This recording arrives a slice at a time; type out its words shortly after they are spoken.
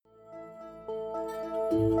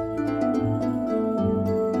So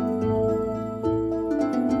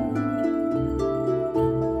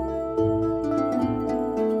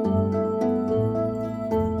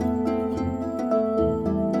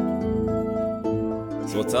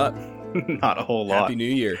what's up? Not a whole lot. Happy New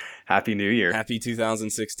Year. Happy New Year. Happy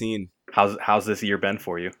 2016. How's this year been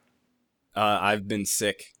for you? I've been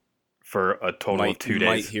sick. For a total of 2 days. You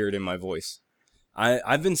might hear it in my voice.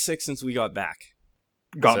 I've been sick since we got back.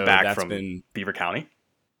 Got back from Beaver County?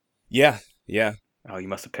 Yeah. Oh, you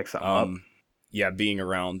must have picked something up. Yeah, being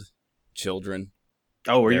around children.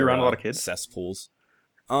 Oh, were you around a lot of kids? Cesspools.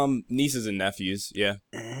 Nieces and nephews, yeah.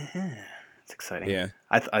 That's exciting. Yeah.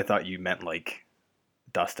 I thought you meant like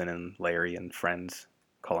Dustin and Larry and friends,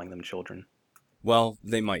 calling them children. Well,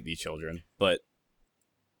 they might be children, but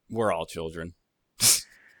we're all children.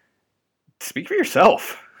 Speak for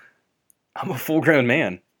yourself. I'm a full-grown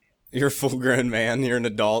man. You're a full-grown man. You're an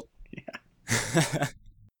adult. Yeah.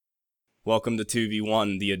 Welcome to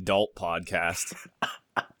 2v1, the adult podcast.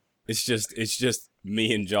 It's just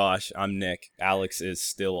me and Josh. I'm Nick. Alex is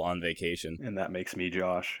still on vacation. And that makes me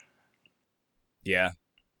Josh. Yeah.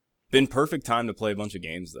 Been perfect time to play a bunch of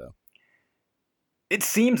games, though. It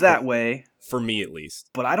seems that way. For me, at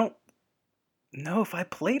least. But I don't know if I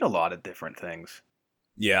played a lot of different things.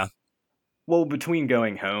 Yeah. Well, between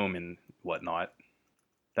going home and whatnot,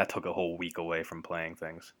 that took a whole week away from playing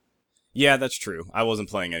things. Yeah, that's true. I wasn't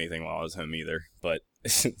playing anything while I was home either, but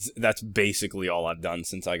that's basically all I've done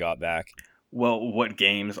since I got back. Well, what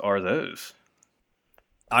games are those?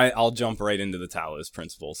 I'll jump right into the Talos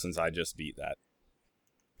Principle since I just beat that.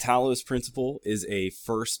 Talos Principle is a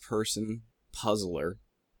first-person puzzler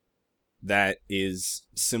that is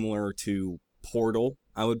similar to Portal,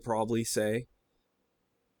 I would probably say.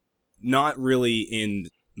 Not really in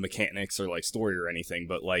mechanics or like story or anything,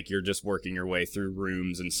 but like you're just working your way through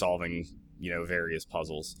rooms and solving, various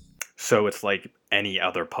puzzles. So it's like any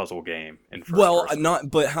other puzzle game in first person.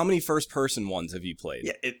 But how many first person ones have you played?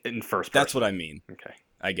 Yeah, in first person. That's what I mean. Okay.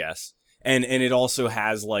 I guess. And it also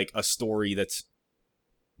has like a story that's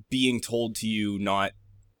being told to you not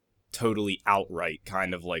totally outright,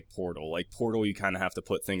 kind of like Portal. Like Portal, you kind of have to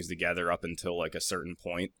put things together up until like a certain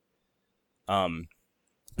point.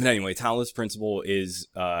 But anyway, Talos Principle is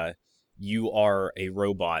you are a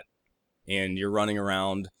robot and you're running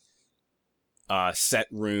around set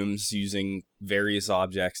rooms using various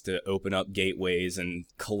objects to open up gateways and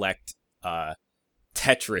collect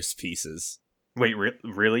Tetris pieces. Wait,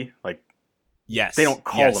 really? Like, yes. They don't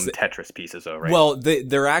call them Tetris pieces, though, right? Well,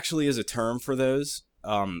 there actually is a term for those.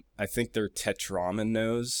 I think they're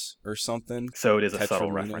tetrominoes or something. So it is a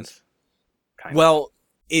subtle reference. Well,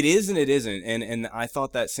 it is and it isn't, and I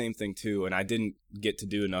thought that same thing too, and I didn't get to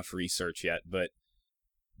do enough research yet, but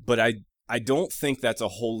I don't think that's a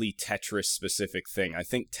wholly Tetris specific thing. I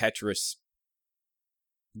think Tetris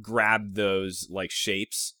grabbed those like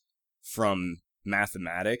shapes from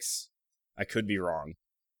mathematics. I could be wrong.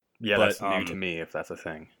 Yeah, but that's new to me if that's a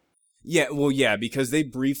thing. Yeah, well, yeah, because they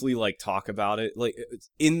briefly like talk about it. Like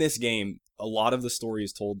in this game, a lot of the story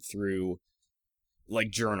is told through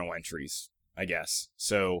like journal entries, I guess.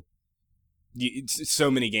 So so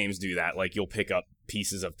many games do that. Like you'll pick up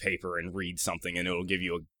pieces of paper and read something and it'll give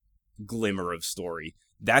you a glimmer of story.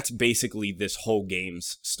 That's basically this whole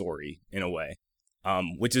game's story in a way,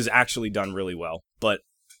 which is actually done really well. But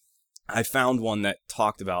I found one that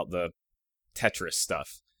talked about the Tetris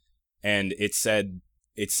stuff, and it said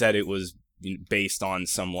it was based on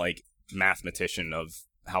some like mathematician of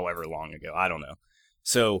however long ago. I don't know.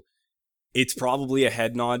 So it's probably a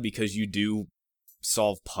head nod because you do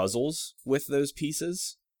solve puzzles with those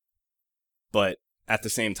pieces, but at the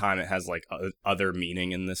same time it has like other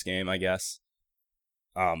meaning in this game, I guess.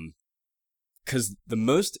 Because the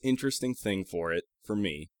most interesting thing for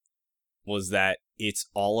me was that it's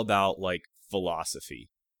all about like philosophy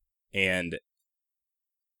and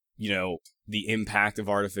the impact of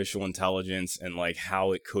artificial intelligence and like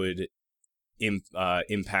how it could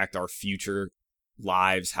impact our future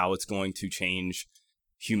lives, how it's going to change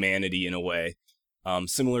humanity in a way,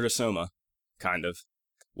 similar to Soma, kind of,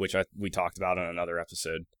 which we talked about in another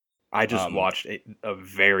episode. I just watched a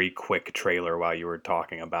very quick trailer while you were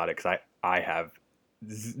talking about it because I have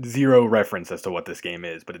zero reference as to what this game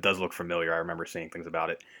is, but it does look familiar. I remember seeing things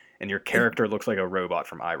about it. And your character looks like a robot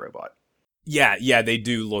from iRobot. Yeah, they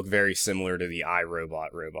do look very similar to the iRobot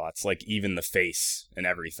robots, like even the face and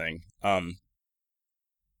everything.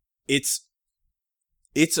 It's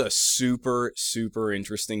a super, super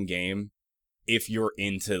interesting game if you're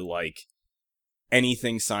into like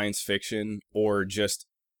anything science fiction or just,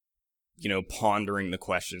 pondering the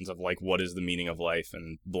questions of like what is the meaning of life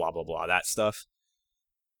and blah, blah, blah, that stuff.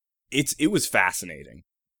 it was fascinating.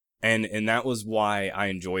 And that was why I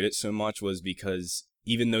enjoyed it so much, was because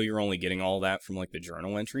even though you're only getting all that from like the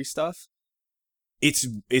journal entry stuff, it's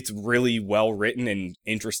really well written and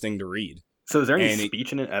interesting to read. So is there any And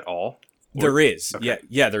speech in it at all? there is. Okay.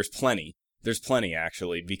 Yeah, there's plenty. There's plenty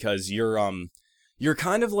actually, because you're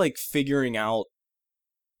kind of like figuring out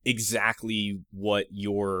exactly what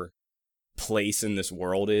your place in this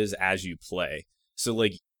world is as you play. So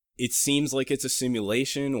like it seems like it's a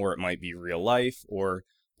simulation, or it might be real life, or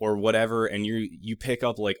whatever, and you pick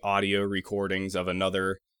up like audio recordings of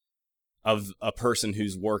a person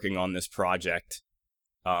who's working on this project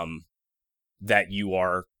that you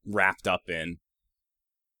are wrapped up in.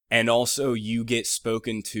 And also you get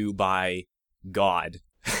spoken to by God.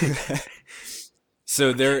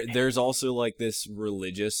 So there's also like this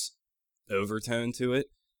religious overtone to it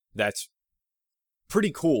that's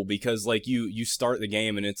pretty cool, because like you start the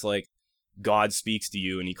game and it's like God speaks to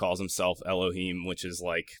you and he calls himself Elohim, which is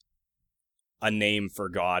like a name for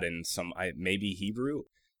God in some maybe Hebrew,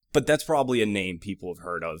 but that's probably a name people have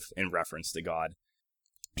heard of in reference to God.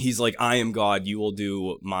 He's like, I am God, you will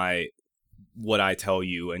do what I tell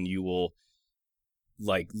you, and you will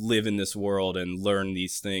like live in this world and learn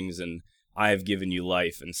these things, and I have given you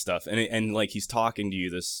life and stuff. And like he's talking to you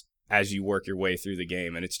this as you work your way through the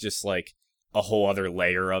game, and it's just like a whole other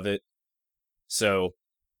layer of it. So,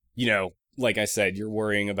 like I said, you're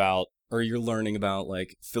worrying about, or you're learning about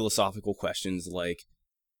like philosophical questions like,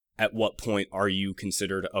 at what point are you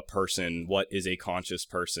considered a person? What is a conscious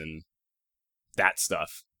person? That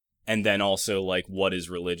stuff. And then also like, what is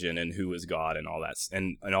religion and who is God and all that,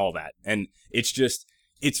 and all that. And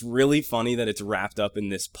it's really funny that it's wrapped up in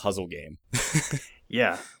this puzzle game.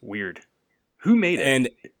 Yeah, weird. Who made it? And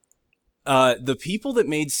the people that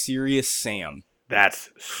made Serious Sam. That's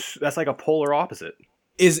like a polar opposite.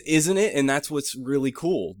 Isn't it? And that's what's really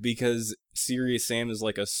cool, because Serious Sam is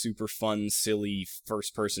like a super fun, silly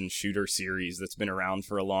first-person shooter series that's been around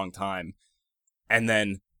for a long time. And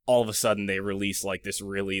then all of a sudden they release like this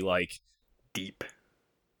really like deep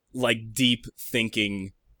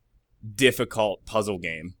thinking, difficult puzzle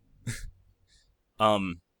game.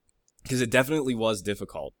 Because it definitely was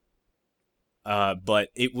difficult. But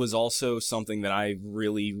it was also something that I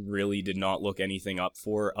really, really did not look anything up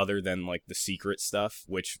for other than like the secret stuff,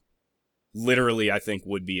 which literally I think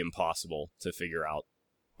would be impossible to figure out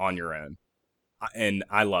on your own. And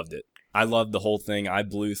I loved it. I loved the whole thing. I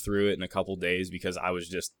blew through it in a couple days because I was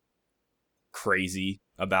just crazy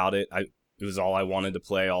about it. It was all I wanted to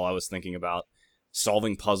play, all I was thinking about.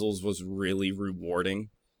 Solving puzzles was really rewarding,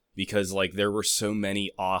 because like there were so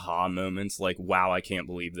many aha moments, like, wow, I can't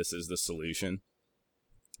believe this is the solution.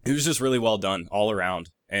 It was just really well done all around,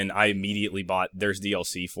 and I immediately there's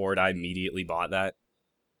DLC for it. I immediately bought that.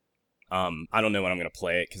 I don't know when I'm gonna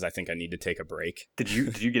play it because I think I need to take a break. Did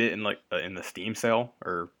you get it in like in the Steam sale,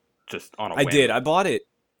 or just on a I whim? did.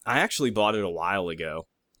 I actually bought it a while ago,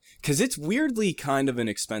 because it's weirdly kind of an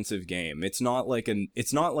expensive game. It's not like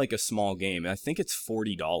a small game. I think it's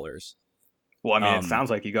 $40. Well, I mean, it sounds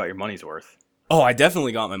like you got your money's worth. Oh, I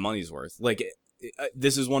definitely got my money's worth. Like,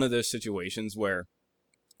 this is one of those situations where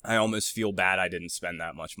I almost feel bad I didn't spend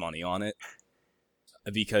that much money on it,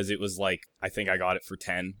 because it was like, I think I got it for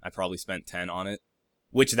 10. I probably spent 10 on it,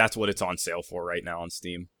 which that's what it's on sale for right now on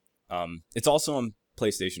Steam. It's also on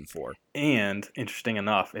PlayStation 4. And interesting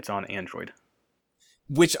enough, it's on Android.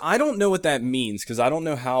 Which I don't know what that means, because I don't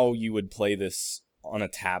know how you would play this on a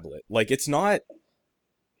tablet. Like, it's not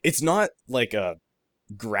like a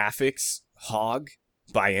graphics hog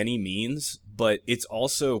by any means, but it's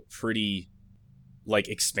also pretty like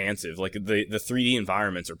expansive. Like the 3D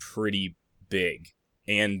environments are pretty big,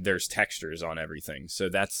 and there's textures on everything. So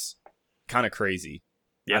that's kind of crazy.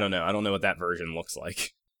 Yeah. I don't know what that version looks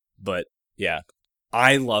like. But yeah,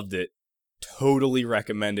 I loved it. Totally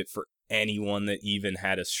recommend it for anyone that even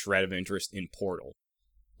had a shred of interest in Portal.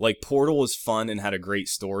 Like, Portal was fun and had a great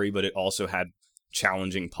story, but it also had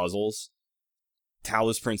challenging puzzles.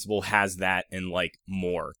 Talos Principle has that and like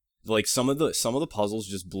more. Like some of the puzzles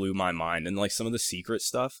just blew my mind, and like some of the secret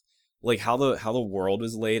stuff, like how the world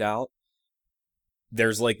is laid out.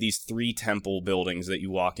 There's like these 3 temple buildings that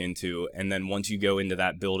you walk into, and then once you go into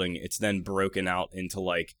that building, it's then broken out into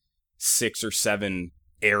like 6 or 7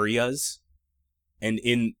 areas, and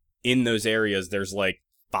in those areas there's like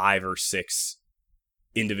 5 or 6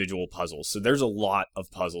 individual puzzles. So there's a lot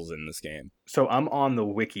of puzzles in this game. So I'm on the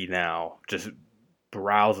wiki now, just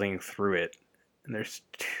browsing through it, and there's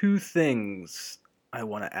 2 things I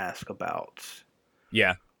want to ask about.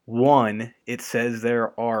 Yeah. One, it says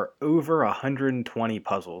there are over 120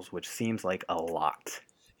 puzzles, which seems like a lot.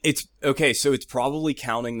 It's okay, so it's probably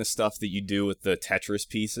counting the stuff that you do with the Tetris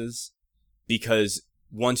pieces, because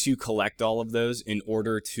once you collect all of those, in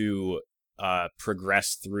order to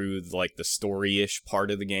progress through like the story-ish part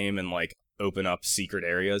of the game and like open up secret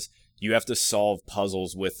areas, you have to solve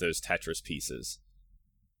puzzles with those Tetris pieces.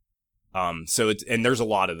 So it's, and there's a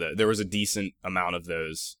lot of those. There was a decent amount of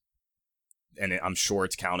those, and I'm sure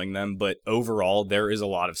it's counting them, but overall there is a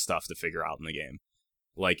lot of stuff to figure out in the game.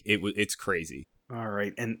 Like it's crazy. All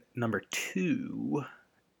right, and number 2,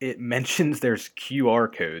 it mentions there's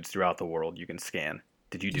QR codes throughout the world you can scan.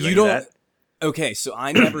 Did you do You any of don't. that? Okay, so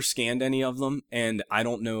I never scanned any of them, and I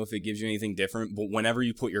don't know if it gives you anything different, but whenever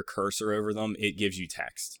you put your cursor over them, it gives you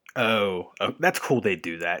text. Oh, that's cool. They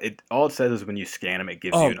do that. All it says is when you scan them, it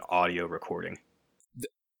gives you Um, an audio recording.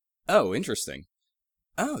 oh, interesting.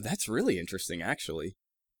 Oh, that's really interesting, actually.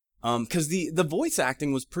 Because the voice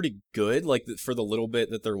acting was pretty good, like for the little bit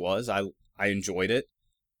that there was, I enjoyed it.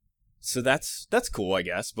 So that's cool, I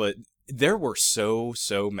guess. But there were so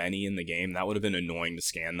many in the game that would have been annoying to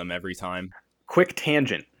scan them every time. Quick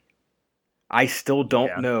tangent. I still don't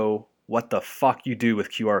Yeah, know what the fuck you do with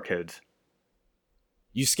QR codes.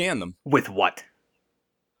 you scan them. With what?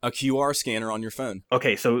 A QR scanner on your phone.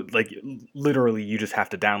 Okay, so like literally you just have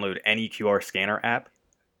to download any QR scanner app.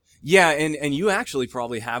 Yeah, and you actually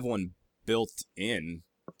probably have one built in,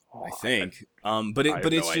 Oh, I think. But I have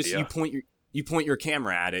it's no just idea. you point your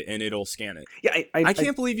camera at it and it'll scan it. Yeah, I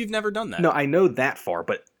can't believe you've never done that. no, I know that far,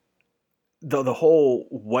 but the whole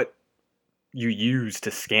what you use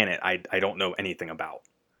to scan it, I don't know anything about.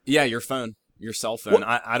 Yeah, your phone, your cell phone.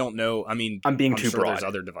 Well, I don't know. I mean, I'm being I'm too sure there's broad.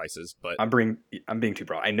 other devices, but I'm being too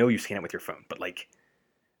broad. I know you scan it with your phone, but like,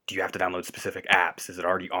 do you have to download specific apps? Is it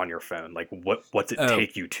already on your phone? Like, what's it oh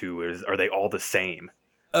take you to? Are they all the same?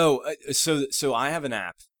 so I have an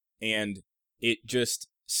app and it just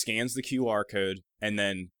scans the QR code and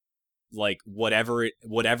then like whatever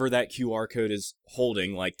that QR code is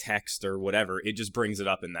holding, like text or whatever, it just brings it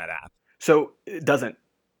up in that app. So it doesn't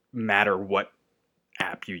matter what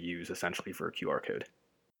app you use essentially for a QR code.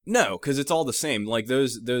 No, because it's all the same. Like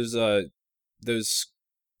those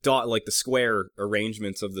dot, like the square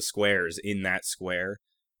arrangements of the squares in that square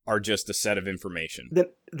are just a set of information.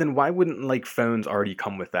 Then why wouldn't like phones already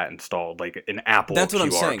come with that installed, like an Apple That's what I'm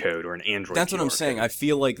QR saying. code or an Android That's what I'm QR saying. code? I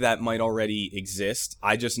feel like that might already exist.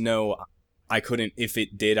 I just know I couldn't. If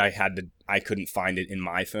it did, I couldn't find it in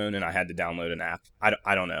my phone, and I had to download an app.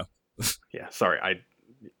 I don't know. Yeah, sorry. I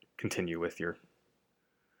continue with your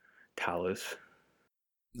Talos.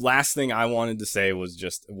 Last thing I wanted to say was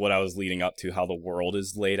just what I was leading up to, how the world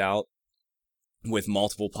is laid out with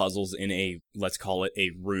multiple puzzles in a, let's call it a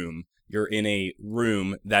room. You're in a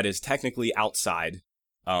room that is technically outside.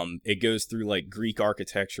 It goes through like Greek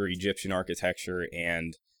architecture, Egyptian architecture,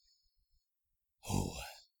 and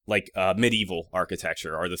medieval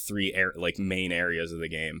architecture are the three like main areas of the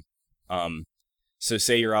game. So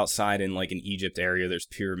say you're outside in like an Egypt area, there's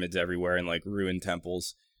pyramids everywhere and like ruined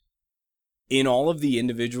temples. In all of the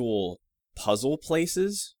individual puzzle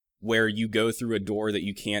places where you go through a door that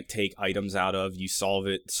you can't take items out of, you solve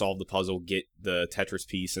the puzzle, get the Tetris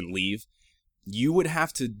piece and leave, you would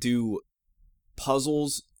have to do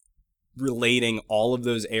puzzles relating all of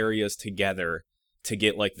those areas together to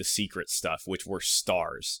get like the secret stuff, which were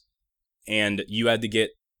stars. And you had to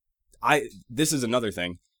get, this is another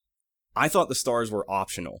thing. I thought the stars were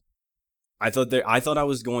optional. I thought I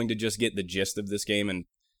was going to just get the gist of this game and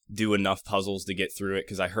do enough puzzles to get through it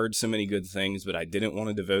because I heard so many good things, but I didn't want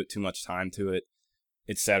to devote too much time to it,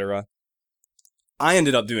 etc. I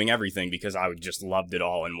ended up doing everything because I just loved it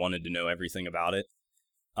all and wanted to know everything about it.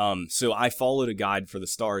 So I followed a guide for the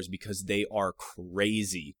stars because they are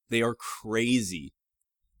crazy. They are crazy.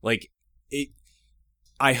 Like it.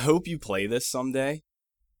 I hope you play this someday,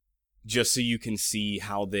 just so you can see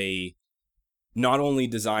how they not only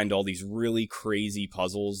designed all these really crazy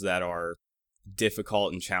puzzles that are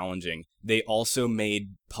difficult and challenging, they also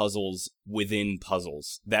made puzzles within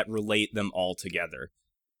puzzles that relate them all together.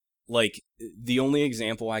 Like, the only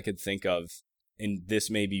example I could think of, and this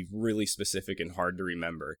may be really specific and hard to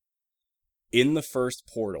remember, in the first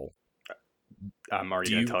Portal, I'm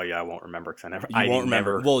already going to tell you I won't remember because you won't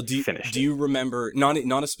remember. Never Well, finished do you remember, not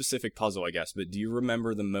a specific puzzle, I guess, but do you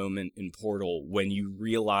remember the moment in Portal when you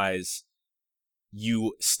realize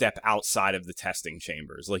you step outside of the testing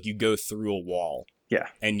chambers? Like, you go through a wall. Yeah.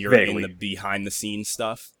 And you're vaguely. in the behind the scenes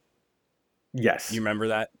stuff? Yes. You remember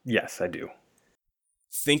that? Yes, I do.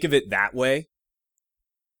 Think of it that way.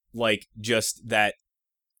 Like, just that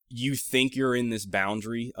you think you're in this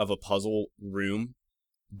boundary of a puzzle room,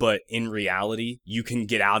 but in reality, you can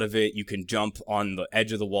get out of it. You can jump on the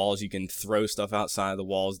edge of the walls. You can throw stuff outside of the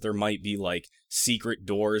walls. There might be like secret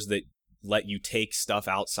doors that let you take stuff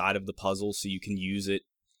outside of the puzzle so you can use it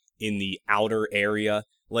in the outer area.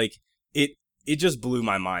 Like it just blew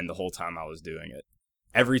my mind the whole time I was doing it.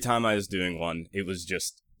 Every time I was doing one, it was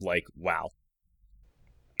just like, wow.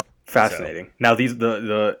 Fascinating. So, now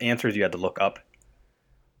the answers you had to look up,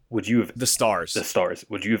 would you have the stars?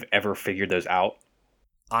 Would you have ever figured those out?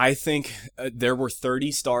 I think there were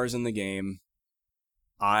 30 stars in the game.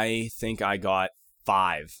 I think I got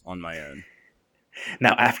 5 on my own.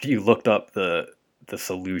 Now, after you looked up the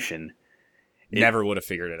solution, never would have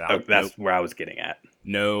figured it out. Oh, that's where I was getting at.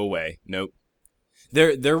 No way. Nope.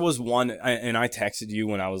 There was one, and I texted you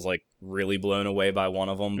when I was like really blown away by one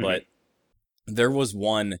of them, but there was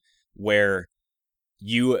one where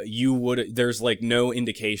you would, there's like no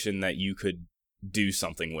indication that you could do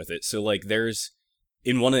something with it. So like there's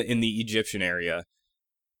in the Egyptian area,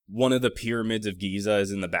 one of the pyramids of Giza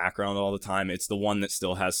is in the background all the time. It's the one that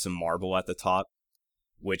still has some marble at the top,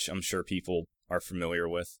 which I'm sure people are familiar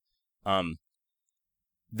with.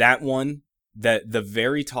 That one, that the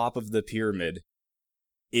very top of the pyramid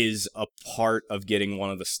is a part of getting one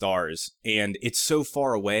of the stars, and it's so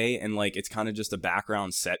far away, and like it's kind of just a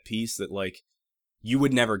background set piece that like you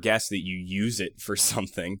would never guess that you use it for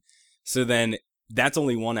something. So then that's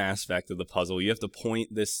only one aspect of the puzzle. You have to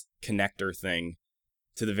point this connector thing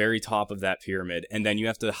to the very top of that pyramid, and then you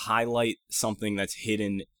have to highlight something that's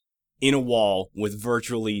hidden in a wall with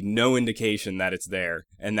virtually no indication that it's there,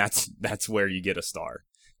 and that's where you get a star.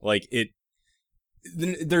 Like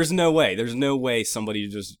there's no way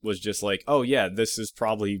somebody was just like, oh yeah, this is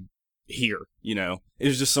probably here, you know. It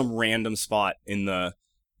was just some random spot in the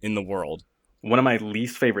world. One of my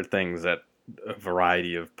least favorite things that a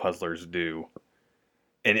variety of puzzlers do,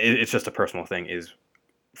 and it's just a personal thing, is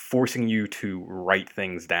forcing you to write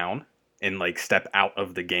things down and like step out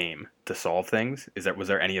of the game to solve things. Was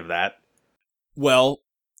there any of that? Well,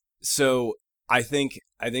 so I think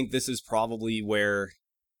this is probably where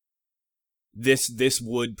this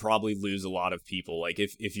would probably lose a lot of people. Like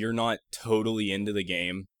if you're not totally into the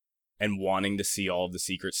game and wanting to see all of the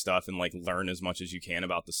secret stuff and like learn as much as you can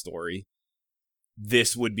about the story,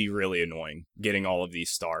 this would be really annoying, getting all of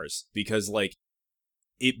these stars, because like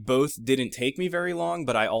it both didn't take me very long,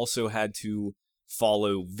 but I also had to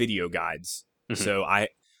follow video guides. Mm-hmm. So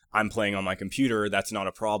I'm playing on my computer. That's not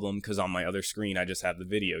a problem because on my other screen, I just have the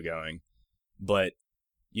video going. But,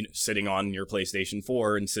 you know, sitting on your PlayStation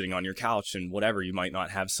 4 and sitting on your couch and whatever, you might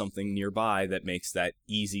not have something nearby that makes that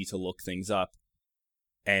easy to look things up.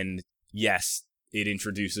 And yes, it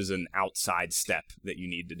introduces an outside step that you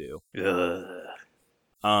need to do.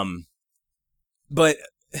 But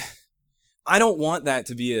I don't want that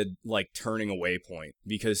to be a like turning away point,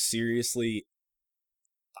 because seriously,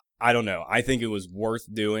 I don't know. I think it was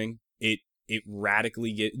worth doing. It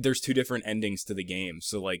radically there's 2 different endings to the game.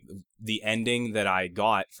 So like the ending that I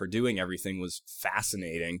got for doing everything was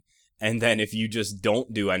fascinating. And then if you just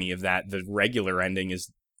don't do any of that, the regular ending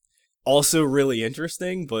is also really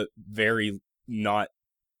interesting, but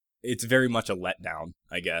it's very much a letdown,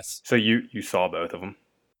 I guess. So you saw both of them?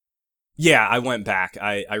 Yeah, I went back.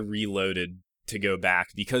 I reloaded to go back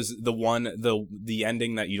because the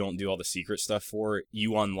ending that you don't do all the secret stuff for,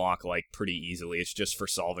 you unlock like pretty easily. It's just for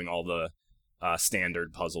solving all the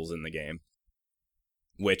standard puzzles in the game,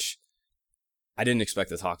 which I didn't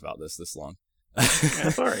expect to talk about this long.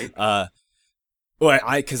 That's all right. Well,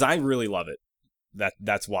 because I really love it.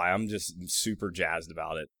 That's why I'm just super jazzed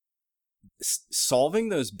about it. Solving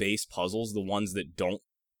those base puzzles, the ones that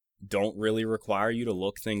don't really require you to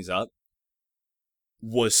look things up,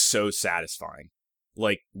 was so satisfying.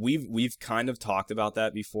 Like we've kind of talked about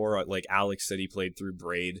that before. Like Alex said he played through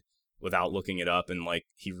Braid without looking it up, and like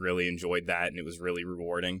he really enjoyed that and it was really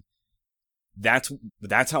rewarding. That's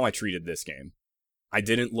how I treated this game. I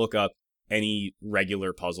didn't look up any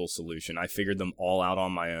regular puzzle solution. I figured them all out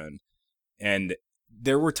on my own. And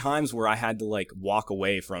there were times where I had to like walk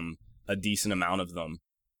away from a decent amount of them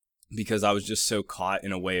because I was just so caught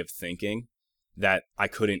in a way of thinking that I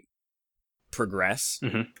couldn't progress.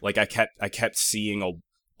 Mm-hmm. Like I kept seeing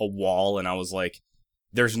a wall and I was like,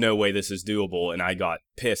 there's no way this is doable, and I got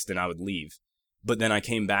pissed and I would leave. But then I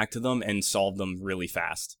came back to them and solved them really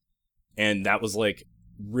fast. And that was like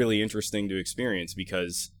really interesting to experience,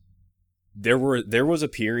 because there was a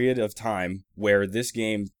period of time where this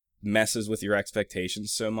game messes with your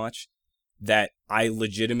expectations so much that I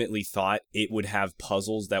legitimately thought it would have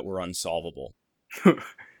puzzles that were unsolvable.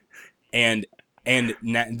 and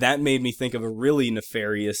that made me think of a really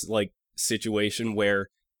nefarious like situation where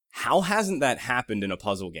How hasn't that happened in a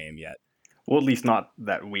puzzle game yet? Well, at least not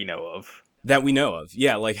that we know of. That we know of.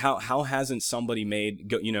 Yeah, like how hasn't somebody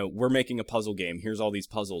made, we're making a puzzle game. Here's all these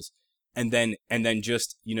puzzles. And then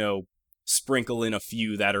just, sprinkle in a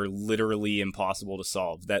few that are literally impossible to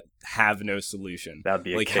solve, that have no solution. That'd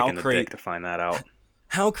be a like kick in the dick to find that out.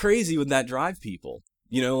 How crazy would that drive people?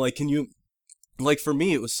 Like, can you, like, for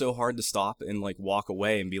me, it was so hard to stop and like walk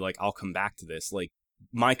away and be like, I'll come back to this. Like,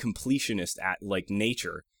 my completionist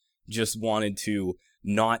nature just wanted to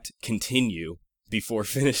not continue before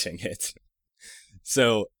finishing it.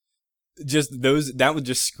 So just that would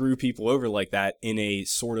just screw people over like that, in a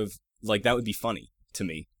sort of, like, that would be funny to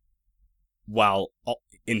me, while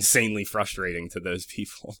insanely frustrating to those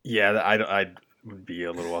people. Yeah, I would be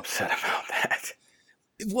a little upset about that.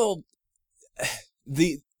 Well,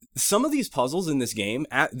 some of these puzzles in this game,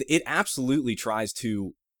 it absolutely tries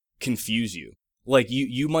to confuse you. Like,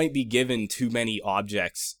 you might be given too many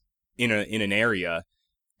objects in an area,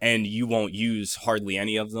 and you won't use hardly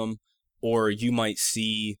any of them, or you might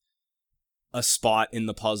see a spot in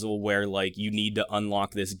the puzzle where, like, you need to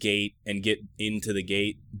unlock this gate and get into the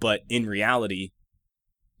gate, but in reality,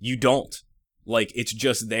 you don't. Like, it's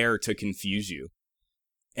just there to confuse you.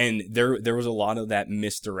 And there was a lot of that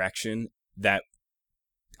misdirection that,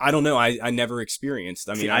 I don't know, I never experienced.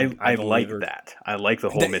 I mean, I like that. I like the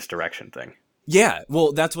whole misdirection thing. Yeah,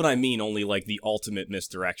 well, that's what I mean. Only, like, the ultimate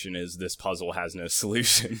misdirection is this puzzle has no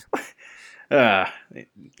solution. Yeah.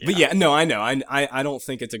 But yeah, no, I know. I don't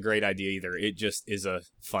think it's a great idea either. It just is a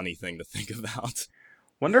funny thing to think about.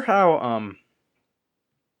 Wonder how,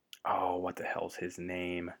 what the hell's his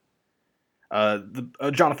name?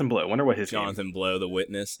 Jonathan Blow. Wonder what his Jonathan Blow, the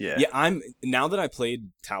Witness. Yeah. Yeah, now that I played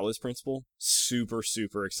Talos Principle, super,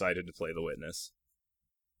 super excited to play the Witness.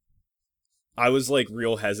 I was, like,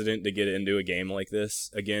 real hesitant to get into a game like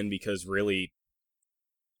this again, because really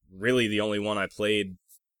the only one I played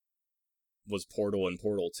was Portal and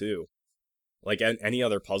Portal 2. Like, any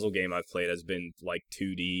other puzzle game I've played has been, like,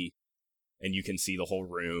 2D, and you can see the whole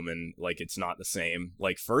room, and, like, it's not the same.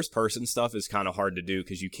 Like, first-person stuff is kind of hard to do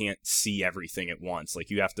because you can't see everything at once. Like,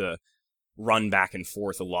 you have to run back and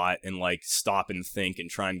forth a lot and, like, stop and think and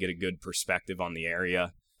try and get a good perspective on the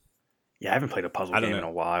area. Yeah, I haven't played a puzzle game in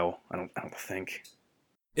a while. I don't think.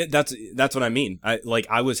 That's what I mean.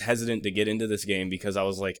 I was hesitant to get into this game because I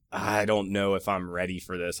was like, I don't know if I'm ready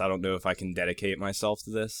for this. I don't know if I can dedicate myself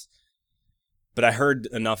to this. But I heard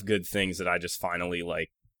enough good things that I just finally,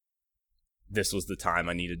 like, this was the time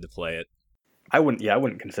I needed to play it. I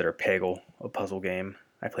wouldn't consider Peggle a puzzle game.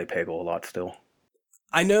 I play Peggle a lot still.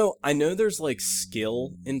 I know there's, like,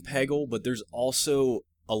 skill in Peggle, but there's also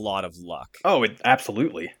a lot of luck. Oh,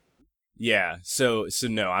 absolutely. Yeah, so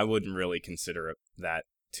no, I wouldn't really consider that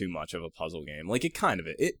too much of a puzzle game. Like,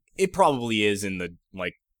 it probably is in the,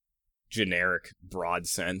 like, generic broad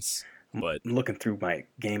sense, but I'm looking through my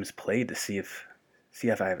games played to see if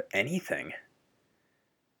I have anything.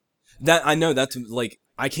 That I know that's, like,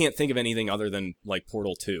 I can't think of anything other than, like,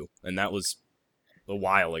 Portal 2, and that was a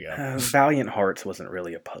while ago. Valiant Hearts wasn't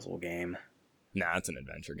really a puzzle game. Nah, it's an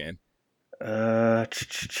adventure game.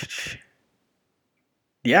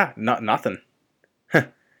 Yeah, nothing.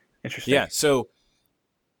 Interesting. Yeah, so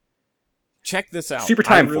check this out. Super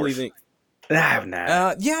Time Force.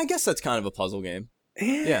 Nah. Yeah, I guess that's kind of a puzzle game.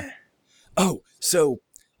 Yeah. Oh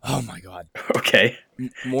my god. Okay.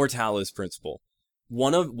 More Talos Principle.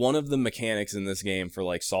 One of the mechanics in this game for,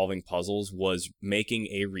 like, solving puzzles was making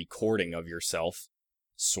a recording of yourself,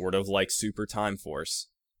 sort of like Super Time Force.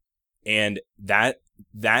 And that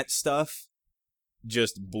stuff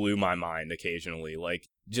just blew my mind occasionally. Like,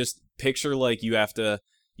 just picture, like, you have to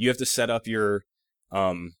set up your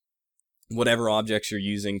whatever objects you're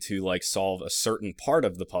using to, like, solve a certain part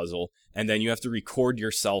of the puzzle, and then you have to record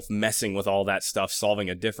yourself messing with all that stuff, solving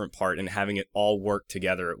a different part, and having it all work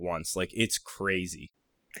together at once. Like, it's crazy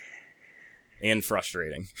and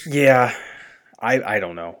frustrating. Yeah, I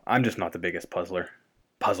don't know. I'm just not the biggest puzzle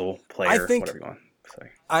player, whatever you want to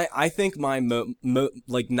say. I think my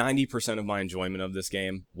like 90% of my enjoyment of this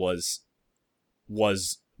game was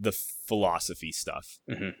the philosophy stuff.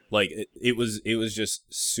 Mm-hmm. Like, it was just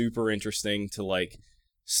super interesting to, like,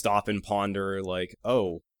 stop and ponder, like,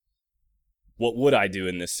 oh, what would I do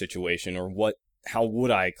in this situation, or how would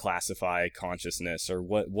I classify consciousness, or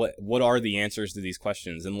what are the answers to these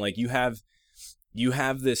questions? And, like, you have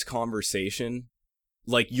this conversation,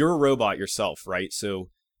 like, you're a robot yourself, right? So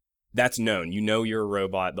that's known. You're a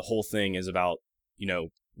robot. The whole thing is about,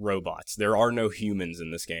 robots. There are no humans in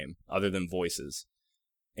this game other than voices.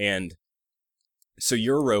 And so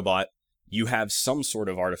you're a robot, you have some sort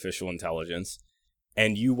of artificial intelligence,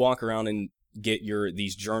 and you walk around get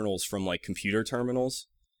these journals from like computer terminals,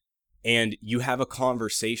 and you have a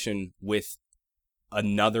conversation with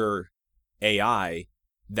another AI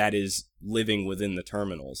that is living within the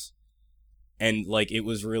terminals. And like it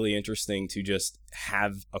was really interesting to just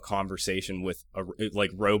have a conversation with a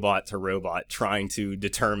like robot to robot trying to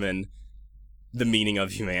determine the meaning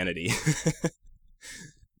of humanity.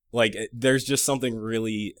 Like there's just something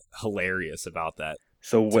really hilarious about that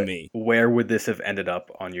So to me. where would this have ended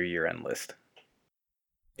up on your year-end list?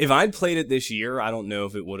 If I'd played it this year, I don't know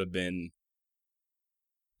if it would have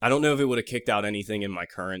kicked out anything in my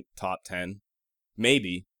current top 10.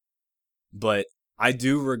 Maybe. But I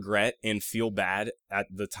do regret and feel bad at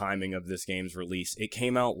the timing of this game's release. It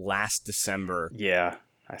came out last December Yeah,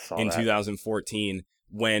 I saw in that. 2014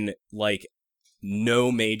 when like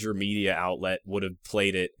no major media outlet would have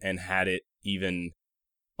played it and had it even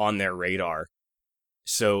on their radar.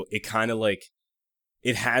 So it kind of like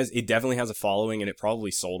it definitely has a following and it probably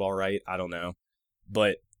sold all right. I don't know.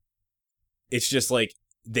 But it's just like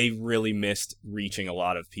they really missed reaching a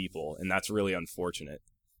lot of people, and that's really unfortunate.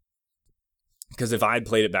 Because if I had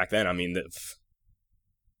played it back then, I mean,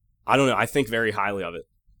 I don't know. I think very highly of it.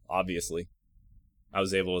 Obviously, I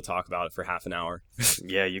was able to talk about it for half an hour.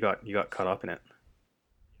 Yeah, you got caught up in it.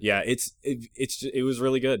 Yeah, it was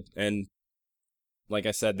really good, and like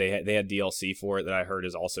I said, they had DLC for it that I heard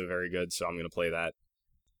is also very good. So I'm gonna play that.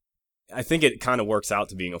 I think it kind of works out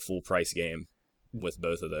to being a full price game with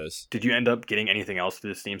both of those. Did you end up getting anything else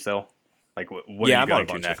through the Steam sale? Like what Yeah, are I you bought going a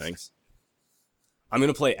bunch to next? of things. I'm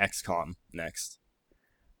gonna play XCOM next.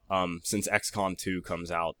 Since XCOM 2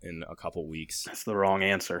 comes out in a couple weeks. That's the wrong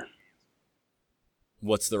answer.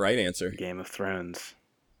 What's the right answer? Game of Thrones.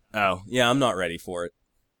 Oh, yeah, I'm not ready for it.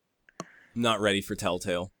 I'm not ready for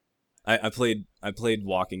Telltale. I played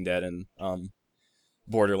Walking Dead and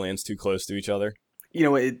Borderlands too close to each other. You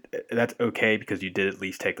know, that's okay because you did at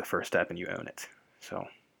least take the first step and you own it. So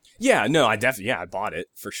Yeah, no, I bought it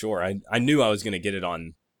for sure. I knew I was gonna get it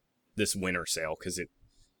on this winter sale because it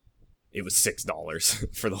was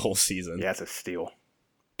 $6 for the whole season. yeah, it's a steal.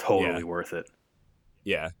 Totally Yeah. worth it.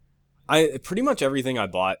 Yeah. I pretty much everything I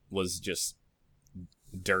bought was just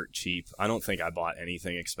dirt cheap. I don't think I bought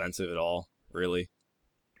anything expensive at all, really.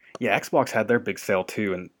 Yeah, Xbox had their big sale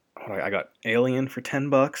too, and I got Alien for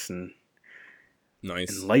 $10 and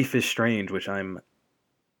Nice. Life is Strange, which I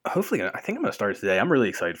think I'm gonna start today. I'm really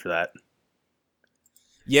excited for that.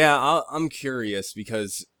 Yeah, I'm curious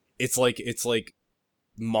because it's like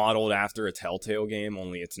modeled after a Telltale game,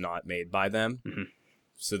 only it's not made by them. Mm-hmm.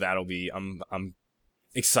 So that'll be I'm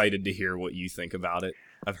excited to hear what you think about it.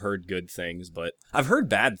 I've heard good things, but I've heard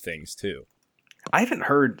bad things too. I haven't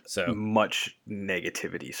heard So much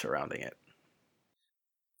negativity surrounding it.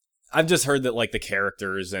 I've just heard that like the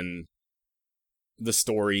characters and the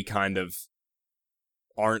story kind of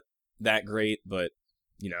aren't that great, but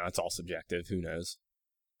you know, it's all subjective. Who knows?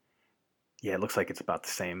 Yeah, it looks like it's about the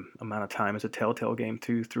same amount of time as a Telltale game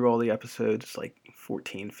too, through all the episodes, like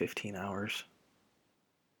 14, 15 hours.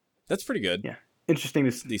 That's pretty good. Yeah. Interesting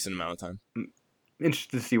Decent amount of time.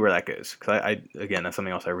 Interested to see where that goes. Because I again, that's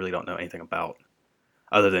something else I really don't know anything about.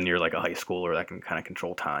 Other than you're like a high schooler that can kind of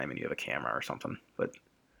control time and you have a camera or something. But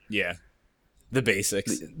Yeah. The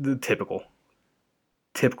basics. the typical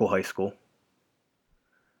high school.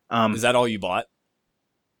 Is that all you bought?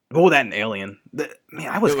 Oh, that and Alien.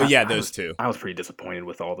 I was those two. I was pretty disappointed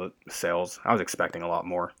with all the sales. I was expecting a lot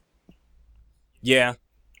more. Yeah.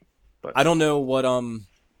 But I don't know what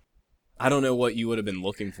you would have been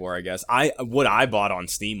looking for, I guess. What I bought on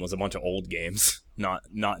Steam was a bunch of old games.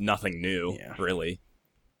 Nothing new, Yeah. really.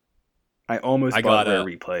 I almost bought Rare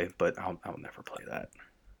Replay, but I'll never play that.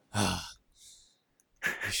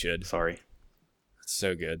 You should. Sorry. It's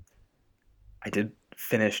so good. I did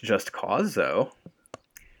finish Just Cause though.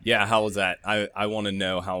 Yeah, how was that? I want to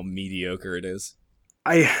know how mediocre it is.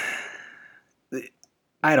 I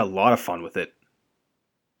had a lot of fun with it.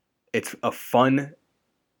 It's a fun,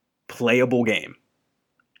 playable game.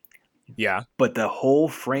 Yeah. But the whole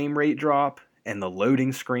frame rate drop and the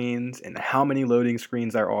loading screens and how many loading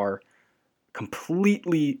screens there are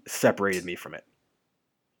completely separated me from it.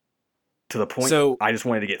 To the point I just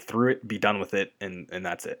wanted to get through it, be done with it, and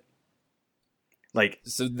that's it.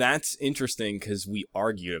 So that's interesting because we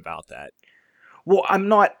argued about that. Well, I'm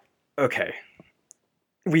not okay.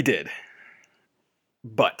 We did,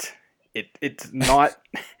 but it's not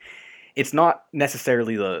it's not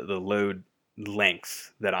necessarily the load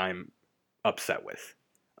lengths that I'm upset with,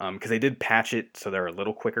 because they did patch it so they're a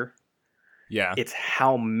little quicker. Yeah, it's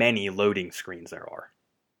how many loading screens there are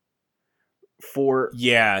For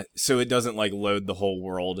Yeah, so it doesn't like load the whole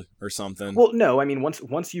world or something. well, no, I mean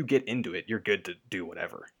once you get into it, you're good to do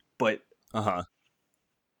whatever. But Uh-huh.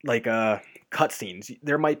 like cutscenes,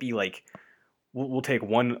 there might be like we'll take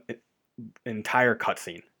one entire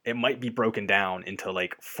cutscene. It might be broken down into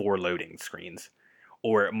like 4 loading screens,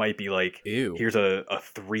 or it might be like Ew. here's a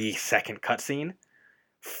 3-second cutscene.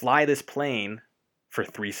 Fly this plane for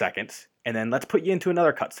 3 seconds, and then let's put you into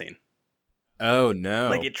another cutscene. Oh Like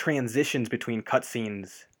no. it transitions between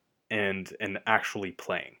cutscenes and actually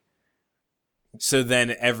playing. So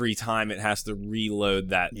then every time it has to reload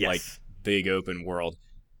that like Yes. big open world.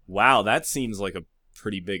 Wow, that seems like a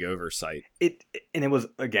pretty big oversight. It and it was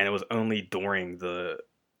only during the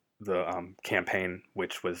campaign,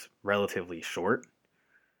 which was relatively short.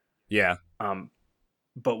 Yeah. Um,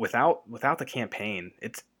 but without the campaign,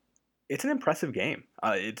 it's an impressive game.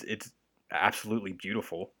 It's absolutely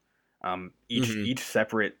beautiful. Mhm. Each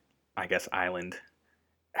separate, I guess, island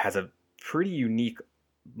has a pretty unique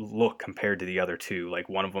look compared to the other two. Like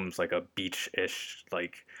one of them's like a beach-ish,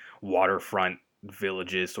 like waterfront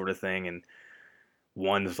villages sort of thing, and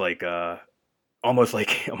one's like almost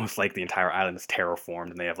like the entire island is terraformed,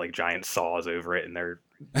 and they have like giant saws over it, and they're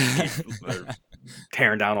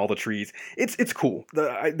tearing down all the trees. It's cool.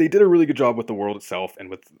 They did a really good job with the world itself and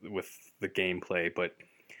with the gameplay, but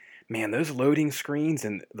man, those loading screens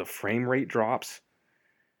and the frame rate drops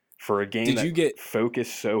for a game Did that you get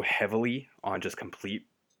focused so heavily on just complete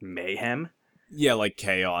mayhem. yeah, like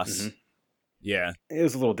chaos. Hmm. Yeah. It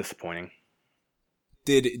was a little disappointing.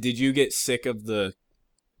 Did you get sick of the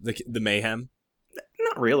mayhem?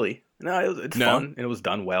 Not really. No, it's No? fun and it was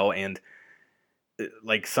done well. And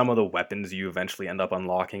like some of the weapons you eventually end up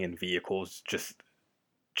unlocking in vehicles just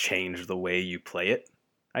change the way you play it,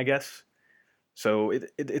 I guess. So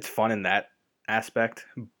it's fun in that aspect.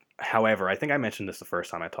 However, I think I mentioned this the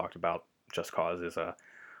first time I talked about Just Cause is a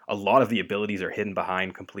lot of the abilities are hidden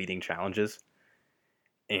behind completing challenges,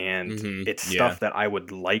 and Mhm. it's Yeah. stuff that I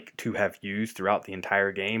would like to have used throughout the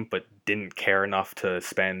entire game, but didn't care enough to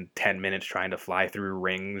spend 10 minutes trying to fly through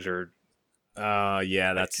rings or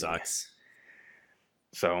Yeah, that like. sucks.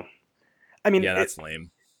 So I mean, Yeah, that's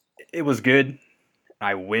lame. it was good.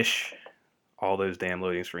 I wish all those damn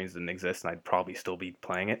loading screens didn't exist, and I'd probably still be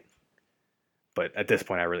playing it. But at this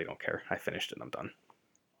point, I really don't care. I finished it and I'm done.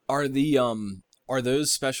 Are the are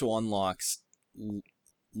those special unlocks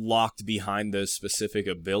locked behind those specific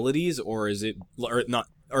abilities, or is it or not?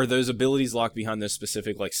 Are those abilities locked behind those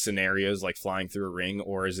specific like scenarios, like flying through a ring,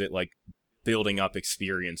 or is it like building up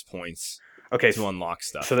experience points Okay, to unlock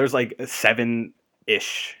so stuff? there's like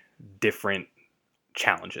 7-ish different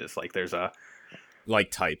challenges. Like there's a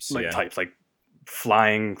Like types, like yeah, types like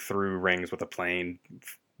flying through rings with a plane,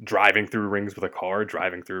 driving through rings with a car,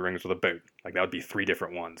 driving through rings with a boat. Like that would be 3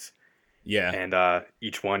 different ones. yeah. And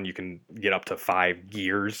each one you can get up to 5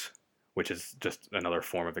 gears, which is just another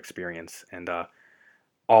form of experience. And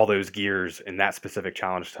all those gears in that specific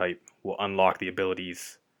challenge type will unlock the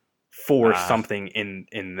abilities for Ah, something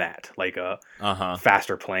in that, like uh-huh.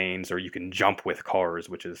 faster planes, or you can jump with cars,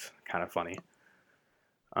 which is kind of funny.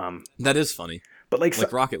 Um, That is funny. but like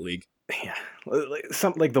Like Rocket League. yeah,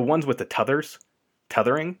 some like the ones with the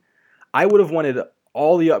tethering. I would have wanted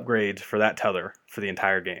all the upgrades for that tether for the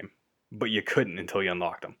entire game, but you couldn't until you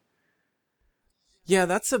unlocked them. Yeah,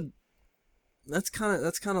 that's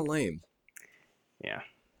kind of lame. Yeah,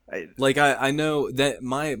 I, Like I know that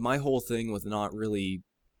my whole thing with not really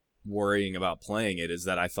worrying about playing it is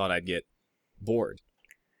that I thought I'd get bored.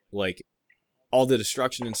 Like all the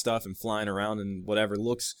destruction and stuff and flying around and whatever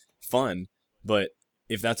looks fun, but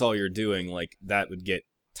if that's all you're doing, like that would get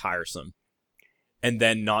tiresome. And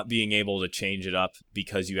then not being able to change it up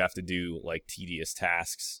because you have to do like tedious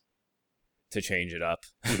tasks to change it up.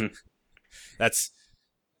 mhm. that's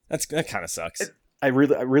that kind of sucks. I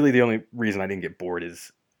really the only reason I didn't get bored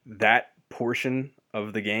is that portion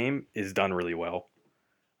of the game is done really well.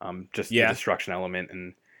 Just the Yeah. destruction element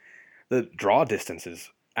and the draw distance is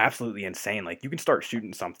absolutely insane. Like you can start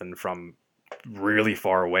shooting something from really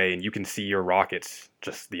far away and you can see your rockets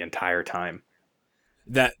just the entire time.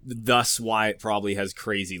 That thus why it probably has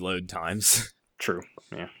crazy load times. True.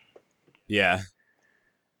 Yeah. Yeah.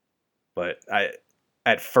 But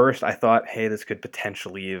at first I thought, hey, this could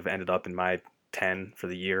potentially have ended up in my 10 for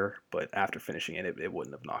the year, but after finishing it, it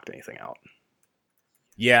wouldn't have knocked anything out.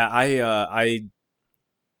 Yeah, I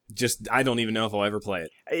don't even know if I'll ever play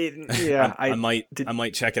it. Yeah, I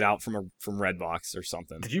might check it out from Redbox or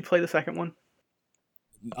something. did you play the second one?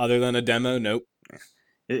 Other than a demo, nope.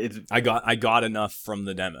 It's I got enough from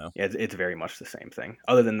the demo. yeah, it's very much the same thing.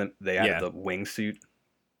 Other than they added Yeah. the wingsuit.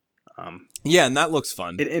 Yeah, and that looks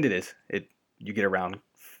fun. It and it is. you get around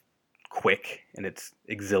quick and it's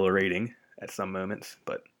exhilarating at some moments,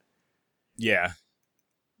 but Yeah.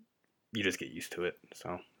 you just get used to it.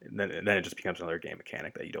 So then it just becomes another game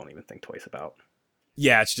mechanic that you don't even think twice about.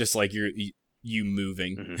 Yeah, it's just like you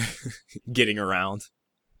moving, Mm-hmm. getting around.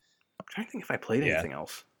 I'm trying to think if I played Yeah. anything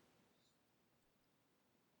else.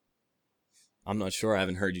 I'm not sure. I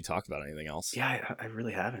haven't heard you talk about anything else. Yeah, I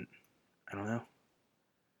really haven't. I don't know.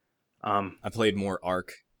 I played more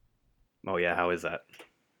Ark. Oh yeah, how is that?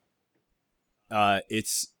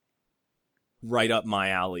 It's right up my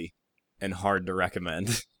alley and hard to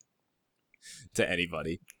recommend to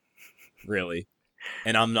anybody, really.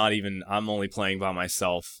 And I'm only playing by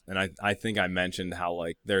myself. And I think I mentioned how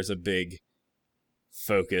like there's a big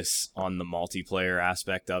focus on the multiplayer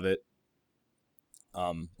aspect of it.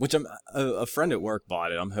 Which a friend at work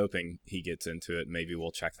bought it. I'm hoping he gets into it. Maybe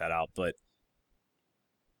we'll check that out. But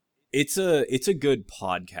it's a good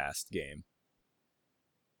podcast game.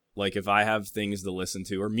 Like if I have things to listen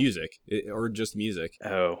to or music or just music.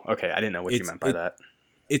 Oh, okay. I didn't know what you meant by that.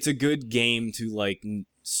 It's a good game to like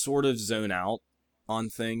sort of zone out on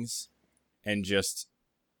things and just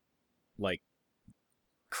like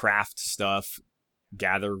craft stuff,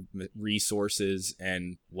 gather resources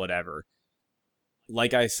and whatever.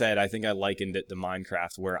 Like I said, I think I likened it to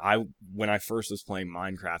Minecraft, where when I first was playing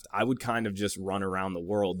Minecraft, I would kind of just run around the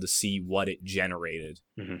world to see what it generated,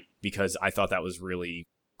 mm-hmm. because I thought that was really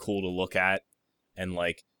cool to look at, and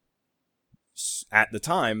like at the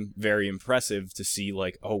time, very impressive to see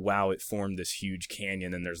like, oh wow, it formed this huge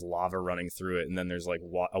canyon and there's lava running through it, and then there's like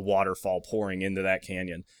a waterfall pouring into that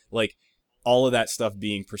canyon. Like all of that stuff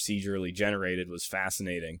being procedurally generated was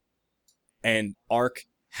fascinating, and Ark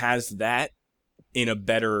has that in a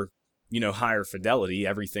better, higher fidelity.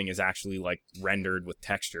 Everything is actually like rendered with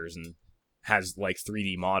textures and has like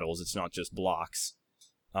 3D models. It's not just blocks.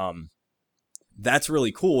 That's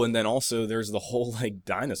really cool. And then also there's the whole like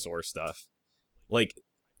dinosaur stuff. Like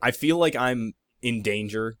I feel like I'm in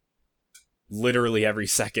danger literally every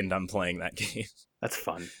second I'm playing that game. That's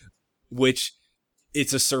fun. Which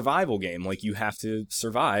it's a survival game. Like you have to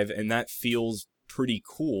survive, and that feels pretty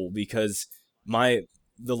cool because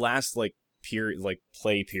the last like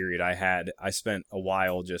play period I spent a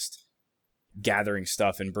while just gathering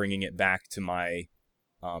stuff and bringing it back to my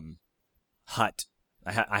hut.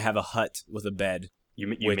 I have a hut with a bed. You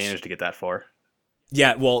managed to get that far?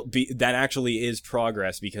 Yeah, well, that actually is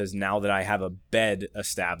progress, because now that I have a bed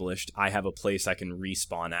established, I have a place I can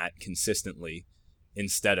respawn at consistently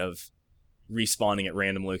instead of respawning at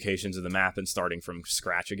random locations of the map and starting from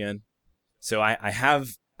scratch again. So I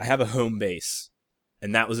have a home base.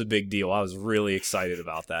 And that was a big deal. I was really excited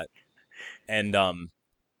about that. And I'm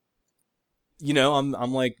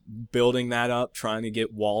like building that up, trying to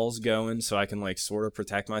get walls going so I can like sort of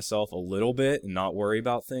protect myself a little bit and not worry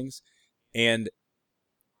about things. And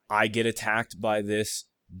I get attacked by this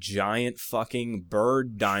giant fucking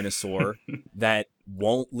bird dinosaur that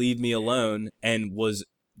won't leave me alone and was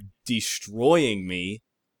destroying me.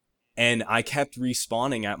 And I kept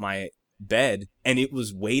respawning at my bed, and it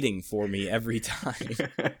was waiting for me every time.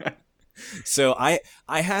 So I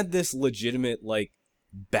had this legitimate like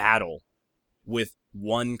battle with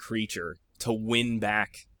one creature to win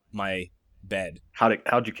back my bed.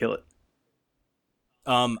 How'd you kill it?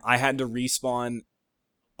 I had to respawn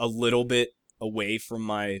a little bit away from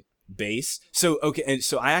my base. So okay, and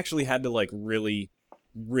so I actually had to like really,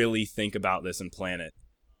 really think about this and plan it.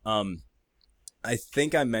 I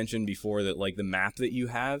think I mentioned before that like the map that you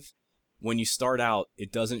have, when you start out,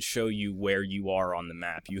 it doesn't show you where you are on the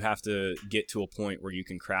map. You have to get to a point where you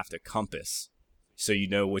can craft a compass so you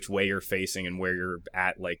know which way you're facing and where you're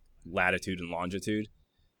at, like latitude and longitude.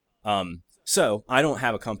 So I don't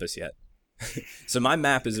have a compass yet. So my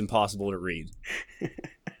map is impossible to read.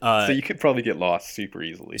 So you could probably get lost super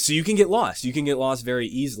easily. So you can get lost. You can get lost very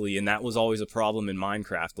easily, and that was always a problem in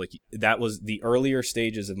Minecraft. Like that was the earlier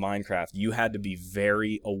stages of Minecraft. You had to be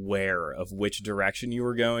very aware of which direction you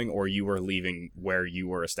were going, or you were leaving where you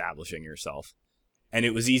were establishing yourself. And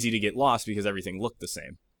it was easy to get lost because everything looked the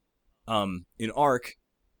same. In Ark,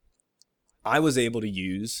 I was able to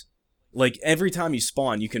use, like every time you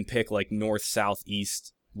spawn, you can pick like north, south,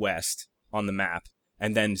 east, west on the map.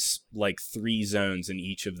 And then like 3 zones in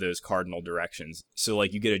each of those cardinal directions. So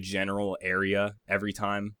like you get a general area every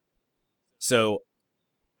time. So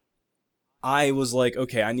I was like,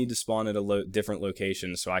 okay, I need to spawn at a different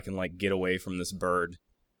location so I can like get away from this bird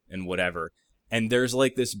and whatever. And there's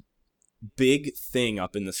like this big thing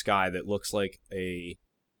up in the sky that looks like it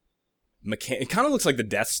kind of looks like the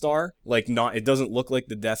Death Star. Like it doesn't look like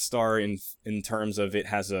the Death Star in terms of it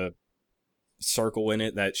has a circle in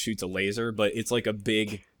it that shoots a laser, but it's like a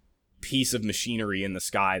big piece of machinery in the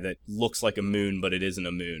sky that looks like a moon, but it isn't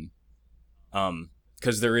a moon.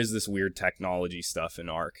 Because there is this weird technology stuff in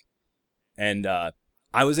Ark. And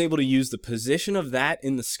I was able to use the position of that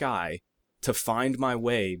in the sky to find my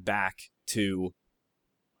way back to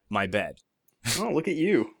my bed. Oh, look at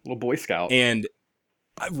you, little Boy Scout. And,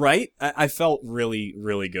 right? I felt really,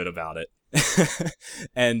 really good about it.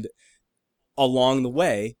 And along the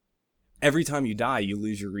way, every time you die, you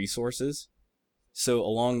lose your resources. So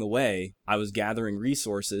along the way, I was gathering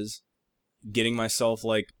resources, getting myself,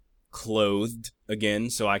 like, clothed again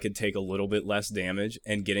so I could take a little bit less damage,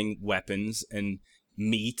 and getting weapons and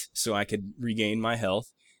meat so I could regain my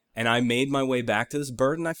health. And I made my way back to this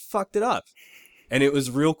bird, and I fucked it up. And it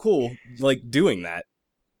was real cool, like, doing that.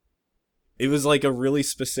 It was, like, a really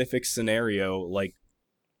specific scenario, like,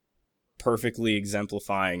 perfectly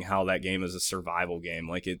exemplifying how that game is a survival game.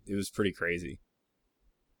 Like, it was pretty crazy.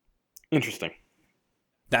 Interesting.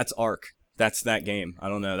 That's Ark. That's that game. I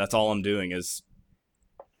don't know. That's all I'm doing is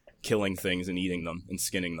killing things and eating them and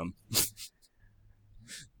skinning them.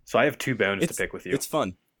 So I have 2 bones to pick with you. It's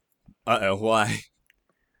fun. Uh-oh, why?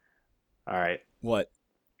 All right. What?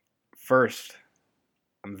 First,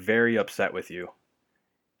 I'm very upset with you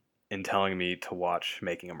in telling me to watch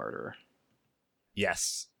Making a Murderer.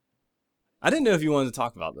 Yes. I didn't know if you wanted to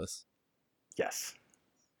talk about this. Yes.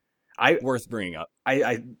 Worth bringing up.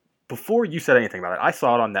 I before you said anything about it, I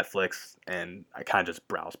saw it on Netflix and I kind of just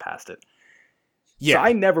browsed past it. Yeah. So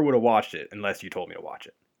I never would have watched it unless you told me to watch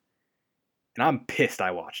it. And I'm pissed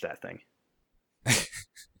I watched that thing.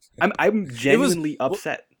 I'm genuinely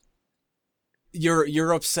upset.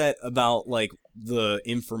 You're upset about, like, the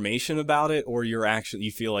information about it, or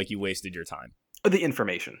you feel like you wasted your time? The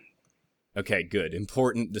information. Okay, good.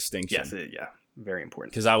 Important distinction. Yes, yeah. Very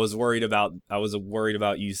important. Because I was worried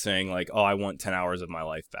about you saying, like, oh, I want 10 hours of my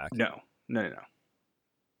life back. No.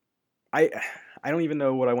 I don't even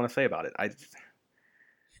know what I want to say about it.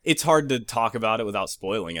 It's hard to talk about it without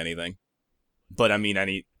spoiling anything. But I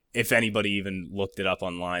mean, if anybody even looked it up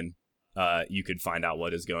online, you could find out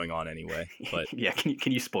what is going on anyway. But yeah,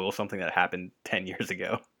 can you spoil something that happened 10 years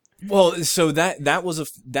ago? Well, so that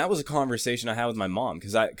was a conversation I had with my mom,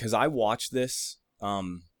 because I watched this.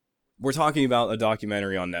 We're talking about a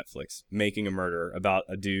documentary on Netflix, Making a Murderer, about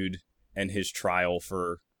a dude and his trial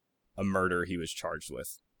for a murder he was charged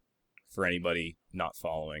with. For anybody not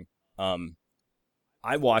following,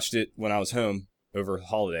 I watched it when I was home over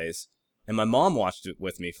holidays, and my mom watched it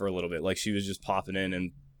with me for a little bit. Like, she was just popping in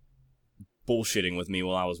and bullshitting with me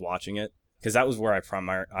while I was watching it, because that was where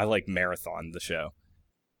I like marathoned the show.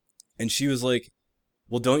 And she was like,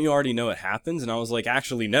 well, don't you already know it happens? And I was like,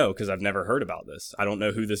 actually, no, because I've never heard about this. I don't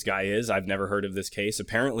know who this guy is. I've never heard of this case.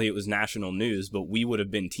 Apparently, it was national news, but we would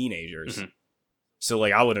have been teenagers. Mm-hmm. So,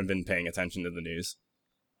 like, I wouldn't have been paying attention to the news.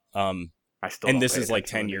 I still and this is like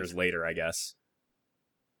 10 years later, I guess.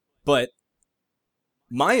 But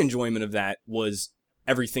my enjoyment of that was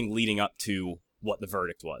everything leading up to what the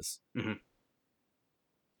verdict was. Mm-hmm.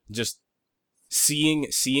 Just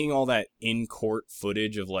seeing all that in-court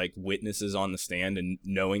footage of, like, witnesses on the stand, and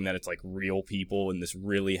knowing that it's, like, real people and this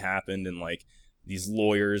really happened, and, like, these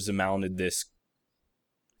lawyers mounted this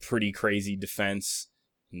pretty crazy defense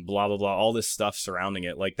and blah, blah, blah, all this stuff surrounding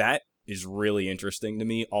it. Like, that is really interesting to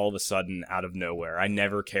me all of a sudden out of nowhere. I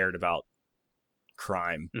never cared about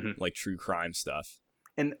crime, mm-hmm. like true crime stuff.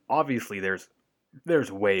 And obviously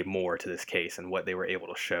there's way more to this case and what they were able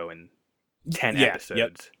to show in 10 episodes.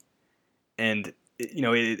 Yep. And, you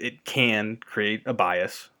know, it can create a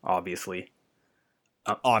bias, obviously.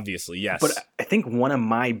 Obviously, yes. But I think one of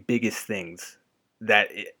my biggest things that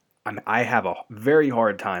I have a very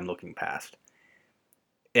hard time looking past,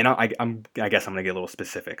 and I guess I'm going to get a little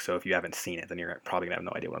specific, so if you haven't seen it, then you're probably going to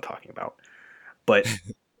have no idea what I'm talking about. But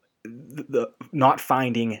the not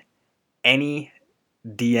finding any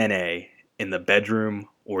DNA in the bedroom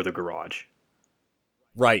or the garage.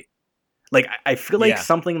 Right. Like, I feel like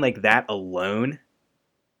something like that alone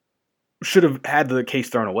should have had the case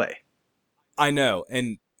thrown away. I know,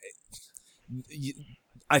 and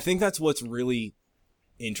I think that's what's really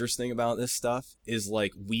interesting about this stuff is,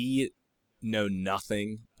 like, we know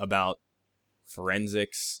nothing about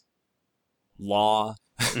forensics, law,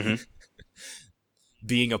 mm-hmm.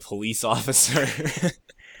 being a police officer,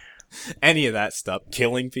 any of that stuff,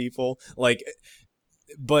 killing people, like,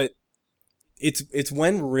 but it's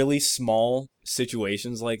when really small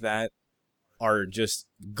situations like that are just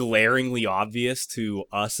glaringly obvious to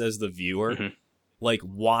us as the viewer. Mm-hmm. Like,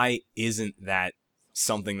 why isn't that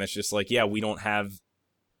something that's just like, yeah, we don't have,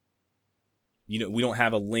 we don't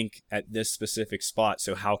have a link at this specific spot,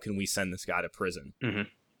 so how can we send this guy to prison? Mm-hmm.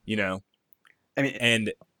 You know? I mean,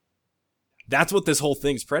 And that's what this whole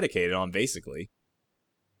thing's predicated on, basically.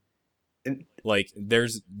 and Like,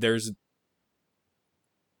 there's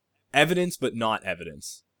evidence, but not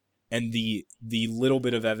evidence. And the little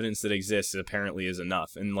bit of evidence that exists apparently is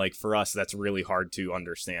enough. And, like, for us, that's really hard to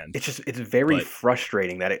understand. it's very But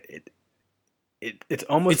frustrating that it's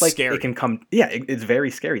almost it's like scary. it can come. Yeah, it's very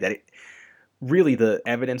scary that really the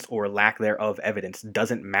evidence or lack thereof evidence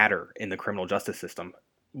doesn't matter in the criminal justice system.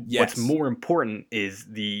 What's Yes. more important is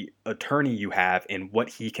the attorney you have and what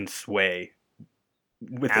he can sway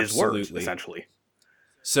with his words, Absolutely. essentially.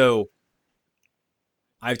 So,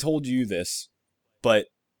 I've told you this, but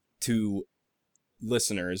to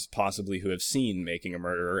listeners possibly who have seen Making a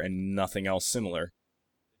Murderer and nothing else similar,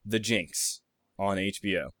 The Jinx on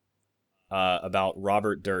HBO, about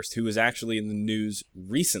Robert Durst, who was actually in the news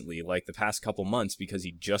recently, like the past couple months, because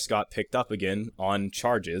he just got picked up again on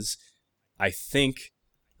charges. I think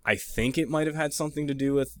it might have had something to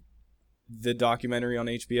do with the documentary on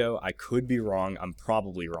HBO. I could be wrong. I'm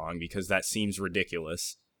probably wrong because that seems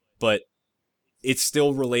ridiculous. But it's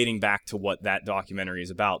still relating back to what that documentary is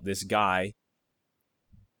about. This guy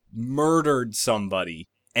murdered somebody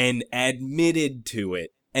and admitted to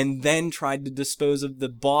it and then tried to dispose of the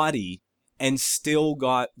body and still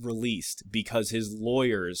got released because his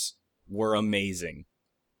lawyers were amazing.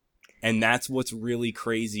 And that's what's really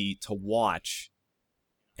crazy to watch.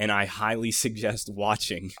 And I highly suggest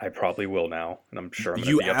watching. I probably will now, and I'm sure I'm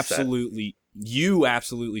going to be upset. You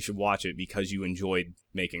absolutely should watch it because you enjoyed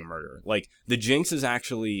Making a Murderer. Like, The Jinx is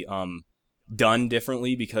actually done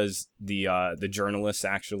differently because the journalists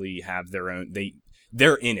actually have their own.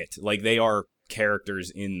 They're in it, like they are characters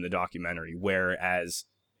in the documentary. Whereas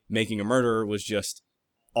Making a Murderer was just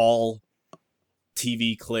all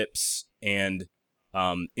TV clips and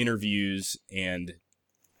interviews and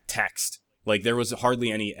text. Like, there was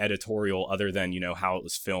hardly any editorial other than, how it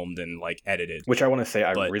was filmed and, like, edited. Which I want to say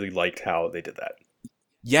I But really liked how they did that.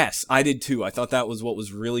 yes, I did too. I thought that was what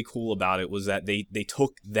was really cool about it, was that they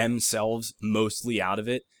took themselves mostly out of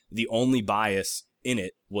it. The only bias in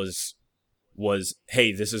it was,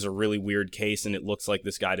 hey, this is a really weird case and it looks like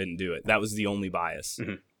this guy didn't do it. That was the only bias.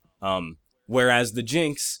 Mm-hmm. Whereas The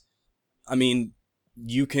Jinx, I mean,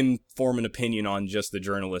 you can form an opinion on just the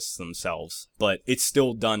journalists themselves, but it's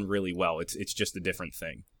still done really well. It's just a different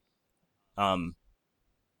thing.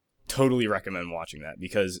 Totally recommend watching that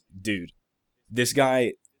because, dude, this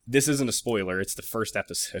guy, this isn't a spoiler, it's the first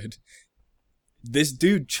episode. This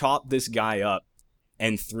dude chopped this guy up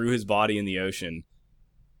and threw his body in the ocean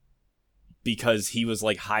because he was,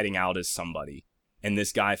 like, hiding out as somebody, and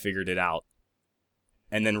this guy figured it out.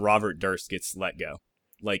 And then Robert Durst gets let go.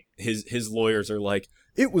 Like, his lawyers are like,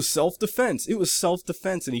 it was self-defense,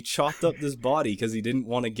 and he chopped up this body because he didn't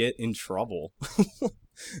want to get in trouble.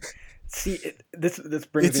 See, this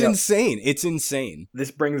brings it's insane. It's insane.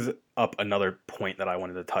 This brings up another point that I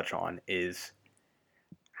wanted to touch on is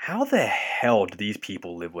how the hell do these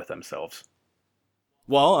people live with themselves?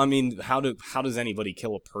 Well, I mean, how does anybody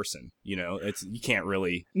kill a person? You can't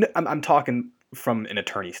really. No, I'm talking from an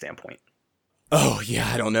attorney standpoint. Oh yeah,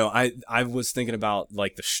 I don't know. I was thinking about,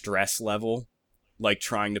 like, the stress level, like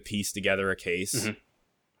trying to piece together a case. Mm-hmm.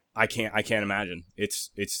 I can't imagine. It's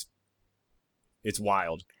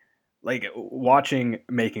wild. Like, watching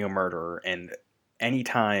Making a Murderer, and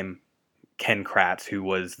anytime Ken Kratz, who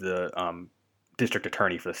was the district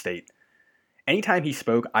attorney for the state, anytime he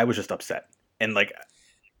spoke, I was just upset. And, like,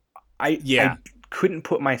 I couldn't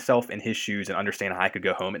put myself in his shoes and understand how I could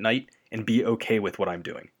go home at night and be okay with what I'm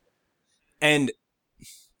doing. And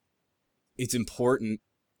it's important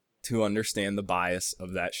to understand the bias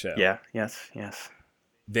of that show. Yeah, yes.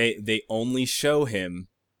 They only show him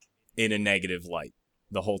in a negative light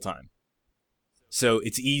the whole time. So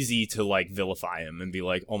it's easy to, like, vilify him and be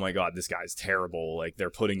like, oh my God, this guy's terrible. Like, they're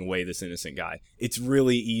putting away this innocent guy. It's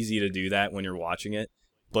really easy to do that when you're watching it.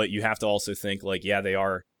 But you have to also think, like, yeah,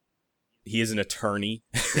 he is an attorney.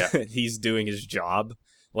 Yeah. He's doing his job.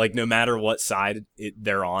 Like, no matter what side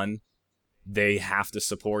they're on, they have to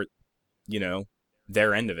support,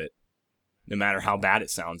 their end of it. No matter how bad it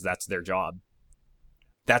sounds, that's their job.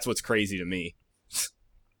 That's what's crazy to me.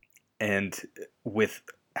 And with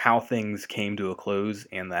how things came to a close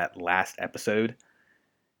in that last episode,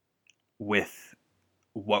 with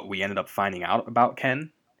what we ended up finding out about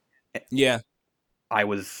Ken, yeah, I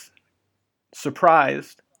was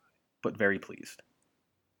surprised, but very pleased.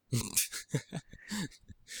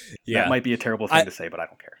 Yeah, that might be a terrible thing to say, but I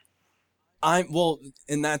don't care.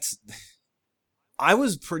 I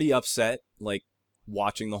was pretty upset, like,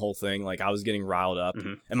 watching the whole thing. Like, I was getting riled up,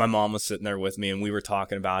 Mm-hmm. and my mom was sitting there with me, and we were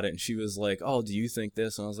talking about it, and she was like, "Oh, do you think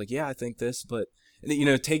this?" And I was like, "Yeah, I think this." But, you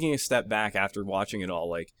know, taking a step back after watching it all,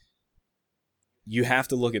 like, you have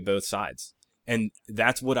to look at both sides. And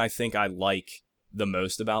that's what I think I like the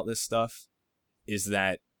most about this stuff, is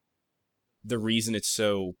that the reason it's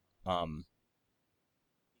so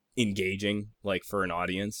engaging, like, for an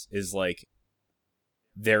audience, is like,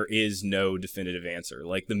 there is no definitive answer.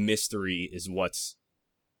 Like, the mystery is what's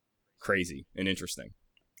crazy and interesting.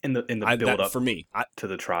 In the build That up for me, to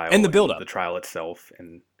the trial, and the build up. the trial itself,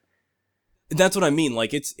 and That's what I mean.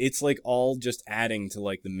 Like, it's like all just adding to,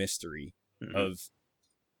 like, the mystery mm-hmm. of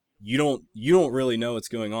you don't really know what's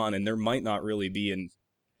going on, and there might not really be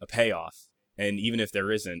a payoff. And even if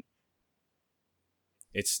there isn't,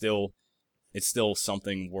 it's still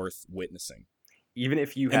something worth witnessing. Even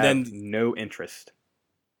if you have no interest,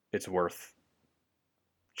 it's worth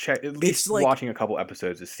at least like, watching a couple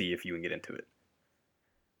episodes to see if you can get into it.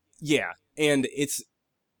 Yeah, and it's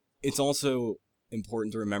also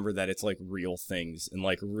important to remember that it's like real things, and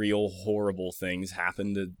like real horrible things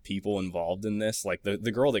happen to people involved in this. Like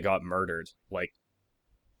the girl that got murdered, like,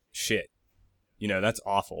 shit, you know, that's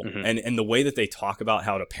awful. Mm-hmm. And the way that they talk about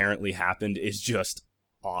how it apparently happened is just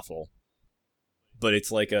awful. But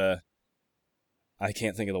it's like I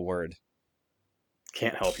can't think of the word.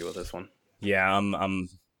 Can't help you with this one. Yeah, I'm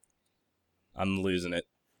losing it.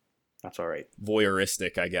 That's all right.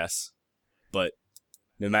 Voyeuristic, I guess. But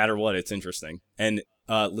no matter what, it's interesting. And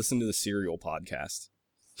listen to the Serial podcast.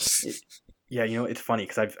 Yeah, you know, it's funny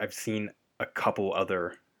because I've seen a couple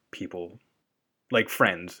other people, like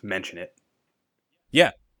friends, mention it.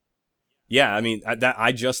 Yeah. I mean,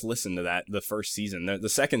 I just listened to that, the first season. The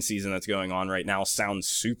second season that's going on right now sounds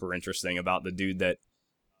super interesting, about the dude that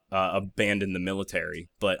abandoned the military.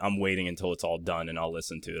 But I'm waiting until it's all done, and I'll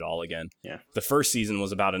listen to it all again. Yeah. The first season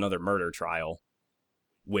was about another murder trial,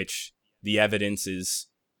 which the evidence is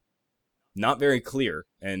not very clear,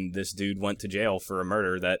 and this dude went to jail for a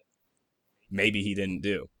murder that maybe he didn't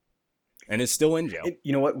do, and is still in jail.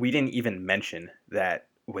 You know what? We didn't even mention that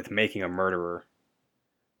with Making a Murderer,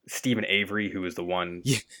 Stephen Avery, who was the one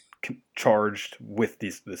charged with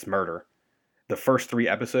this murder, the first 3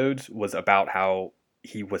 episodes was about how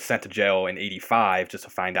he was sent to jail in 1985 just to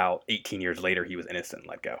find out 18 years later he was innocent and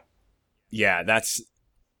let go. Yeah, that's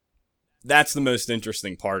the most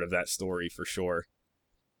interesting part of that story for sure.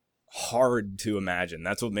 Hard to imagine.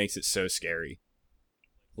 That's what makes it so scary.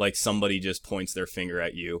 Like, somebody just points their finger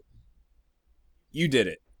at you. You did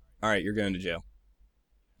it. All right, you're going to jail.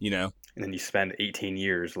 You know? And then you spend 18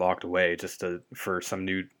 years locked away just for some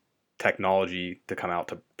new technology to come out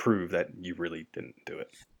to prove that you really didn't do it.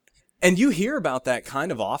 And you hear about that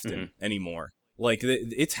kind of often anymore. Like,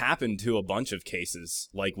 it's happened to a bunch of cases,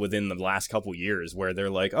 like, within the last couple years, where they're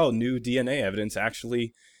like, oh, new DNA evidence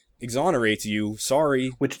actually exonerates you.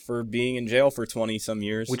 Sorry for being in jail for 20-some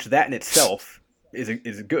years. Which that in itself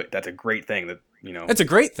is good. That's a great thing that, you know. That's a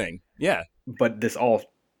great thing, yeah. But this all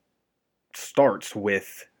starts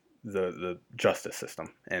with the justice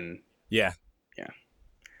system. And Yeah.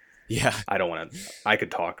 I don't want to. I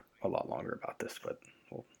could talk a lot longer about this, but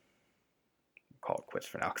we'll call it quits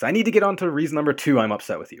for now, because I need to get on to reason number 2. I'm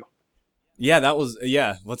upset with you. Yeah, that was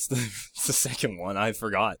what's the second one? I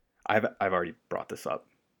forgot. I've already brought this up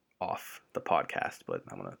off the podcast, but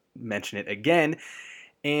I'm gonna mention it again.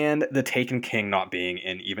 And the Taken King not being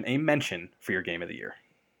in even a mention for your game of the year.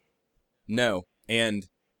 No, and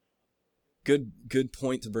good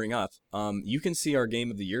point to bring up. You can see our game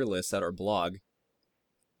of the year list at our blog,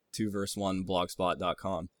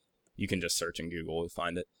 2vs1blogspot.com. You can just search in Google to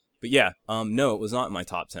find it. But yeah, no, it was not in my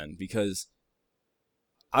top 10, because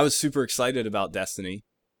I was super excited about Destiny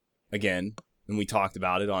again, and we talked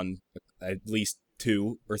about it on at least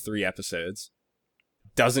 2 or 3 episodes.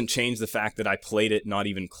 Doesn't change the fact that I played it not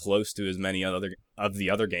even close to as many other of the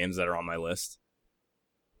other games that are on my list,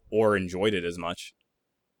 or enjoyed it as much.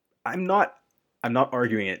 I'm not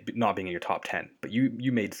arguing it not being in your top 10, but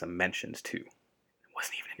you made some mentions too. It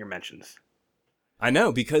wasn't even in your mentions. I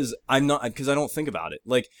know, because I don't think about it.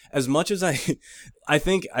 Like, as much as I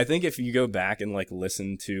think if you go back and like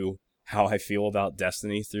listen to how I feel about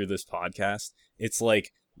Destiny through this podcast, it's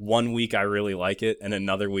like one week I really like it, and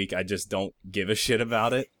another week I just don't give a shit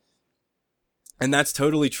about it. And that's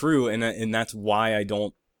totally true, and that's why I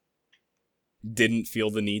didn't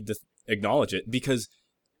feel the need to acknowledge it, because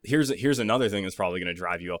here's another thing that's probably going to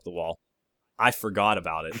drive you up the wall. I forgot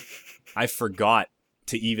about it. I forgot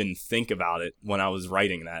to even think about it when I was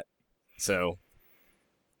writing that. So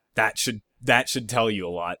that should tell you a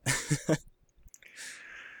lot.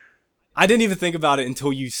 I didn't even think about it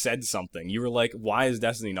until you said something. You were like, "Why is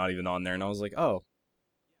Destiny not even on there?" And I was like, "Oh,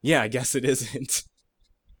 yeah, I guess it isn't."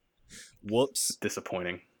 Whoops.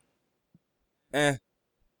 Disappointing. Eh.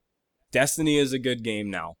 Destiny is a good game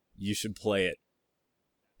now. You should play it.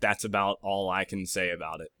 That's about all I can say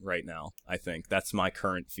about it right now. I think that's my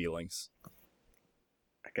current feelings.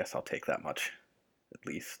 I guess I'll take that much, at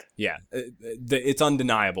least. Yeah, it's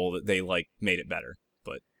undeniable that they like made it better,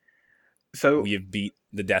 but So we have beat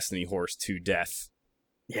the Destiny horse to death.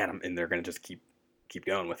 yeah, and they're gonna just keep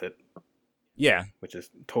going with it, Yeah. which is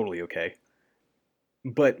totally okay.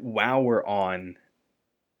 But while we're on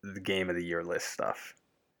the game of the year list stuff,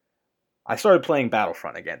 I started playing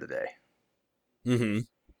Battlefront again today. Mm-hmm.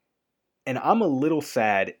 And I'm a little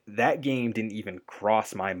sad that game didn't even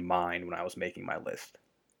cross my mind when I was making my list.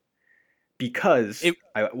 Because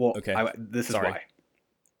Okay. This is Sorry. why.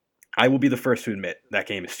 I will be the first to admit that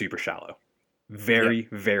game is super shallow. Very,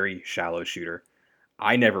 very shallow shooter.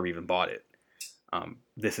 I never even bought it.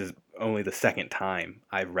 This is only the second time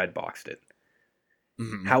I've red boxed it.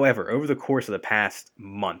 Mm-hmm. However, over the course of the past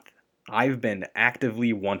month, I've been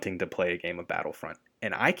actively wanting to play a game of Battlefront,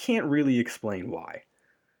 and I can't really explain why.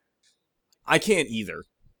 I can't either,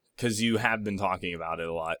 because you have been talking about it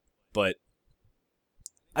a lot, but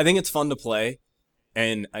I think it's fun to play,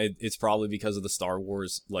 and it's probably because of the Star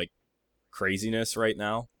Wars like craziness right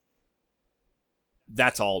now.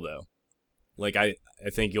 That's all though. Like I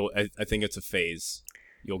think I think it's a phase.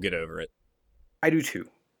 You'll get over it. I do too.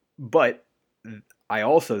 But I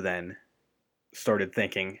also then started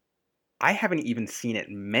thinking, I haven't even seen it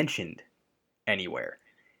mentioned anywhere.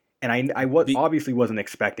 And obviously wasn't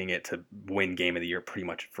expecting it to win Game of the Year pretty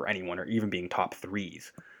much for anyone or even being top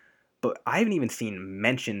threes. But I haven't even seen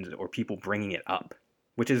mentions or people bringing it up,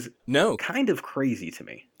 which is kind of crazy to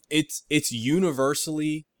me. It's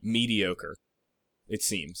universally mediocre, it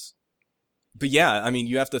seems. But yeah, I mean,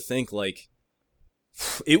 you have to think, like,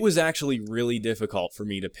 it was actually really difficult for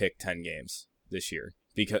me to pick 10 games this year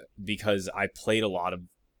because I played a lot of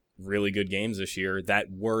really good games this year that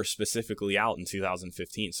were specifically out in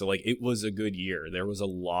 2015. So, like, it was a good year. There was a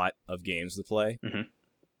lot of games to play. Mm-hmm.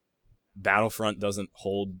 Battlefront doesn't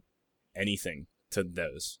hold anything to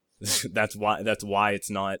those. That's why it's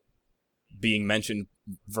not being mentioned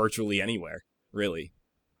virtually anywhere, really,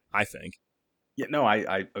 I think. Yeah, no,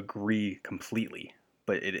 I agree completely,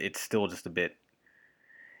 but it's still just a bit.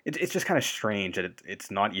 It's just kind of strange that it's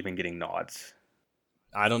not even getting nods.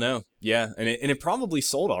 I don't know. Yeah, and it probably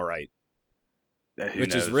sold all right, Who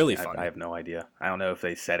which knows? is really I funny. have no idea. I don't know if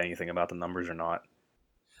they said anything about the numbers or not.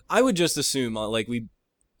 I would just assume, like we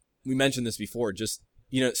mentioned this before, just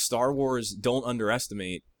Star Wars. Don't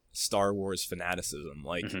underestimate Star Wars fanaticism.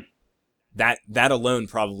 Like Mm-hmm. that alone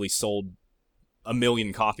probably sold 1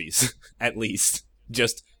 million copies at least.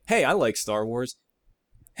 Just, hey, I like Star Wars.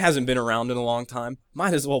 Hasn't been around in a long time.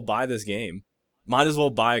 Might as well buy this game. Might as well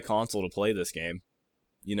buy a console to play this game.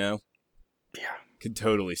 Yeah. Could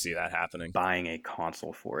totally see that happening. Buying a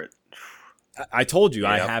console for it. I told you,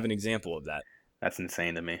 I have an example of that. That's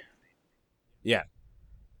insane to me. Yeah.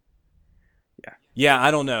 Yeah. Yeah,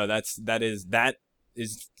 I don't know. That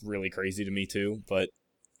is really crazy to me too, but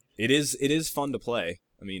it is fun to play.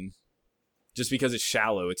 I mean, just because it's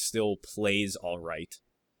shallow, it still plays all right.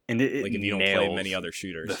 And it like if you don't play many other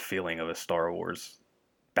shooters. The feeling of a Star Wars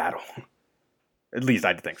battle. At least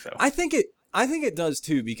I'd think so. I think it does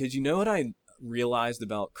too, because you know what I realized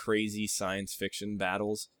about crazy science fiction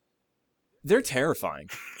battles? They're terrifying.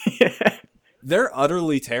 Yeah. They're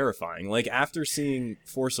utterly terrifying. Like after seeing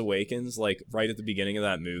Force Awakens, like right at the beginning of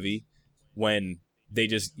that movie, when they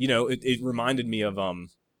just it reminded me of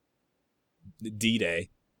D-Day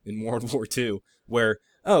in World War II, where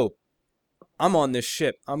I'm on this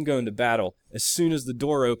ship, I'm going to battle. As soon as the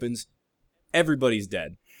door opens, everybody's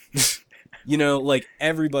dead. Like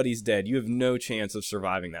everybody's dead. You have no chance of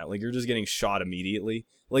surviving that. Like you're just getting shot immediately.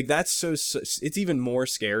 Like that's so it's even more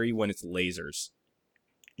scary when it's lasers.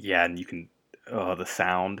 Yeah, and you can the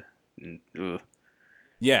sound. And,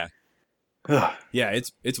 yeah. Yeah,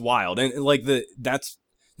 it's wild. And like that's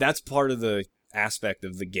part of the aspect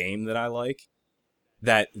of the game that I like.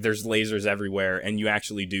 That there's lasers everywhere and you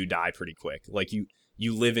actually do die pretty quick. Like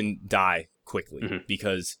you live and die quickly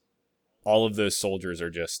because all of those soldiers are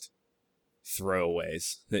just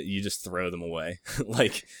throwaways that you just throw them away.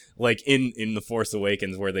 like in The Force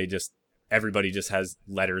Awakens where everybody just has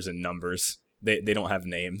letters and numbers. They don't have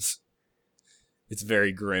names. It's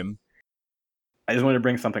very grim. I just wanted to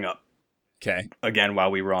bring something up. Okay. Again, while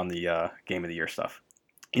we were on the Game of the Year stuff.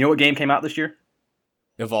 You know what game came out this year?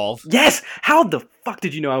 Evolve. Yes! How the fuck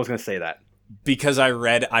did you know I was going to say that? because I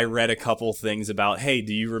read a couple things about, hey,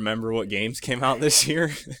 do you remember what games came out this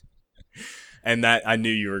year? And that I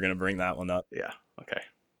knew you were going to bring that one up. Yeah. Okay.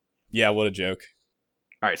 Yeah, what a joke.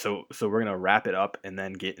 All right. So we're gonna wrap it up and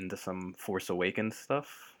then get into some Force Awakens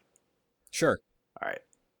stuff. Sure. All right.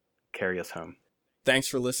 Carry us home. Thanks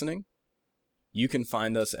for listening. You can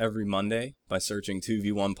find us every Monday by searching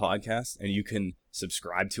 2v1 Podcast, and you can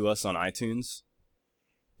subscribe to us on iTunes.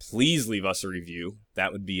 Please leave us a review.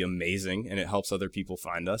 That would be amazing, and it helps other people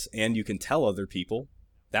find us. And you can tell other people.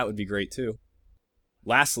 That would be great, too.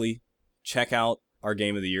 Lastly, check out our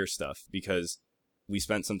Game of the Year stuff, because we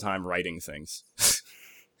spent some time writing things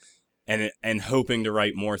and hoping to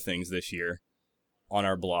write more things this year on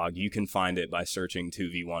our blog. You can find it by searching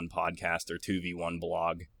 2v1 Podcast or 2v1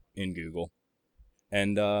 blog in Google.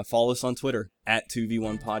 And follow us on Twitter at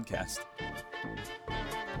 2v1 Podcast.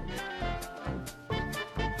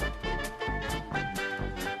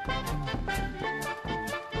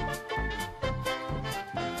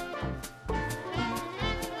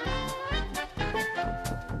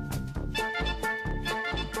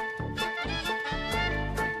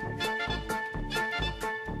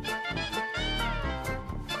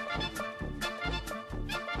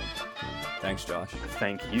 Thanks, Josh.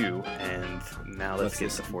 Thank you. And now let's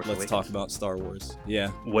get to Force Awakens. Let's talk about Star Wars. Yeah.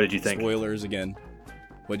 What did you think? Spoilers again.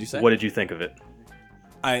 What'd you say? What did you think of it?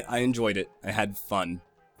 I enjoyed it. I had fun.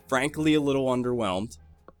 Frankly, a little underwhelmed,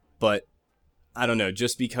 but I don't know,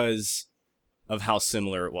 just because of how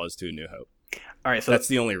similar it was to A New Hope. All right, so that's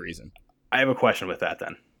the only reason. I have a question with that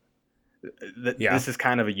then. Yeah. This is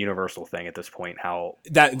kind of a universal thing at this point. How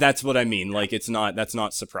that's what I mean. Like, that's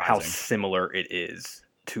not surprising. How similar it is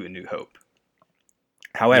to A New Hope.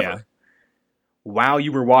 However, while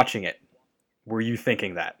you were watching it, were you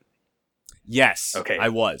thinking that? Yes. Okay. I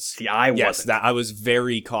was. See, I wasn't. Yes, I was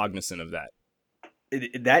very cognizant of that.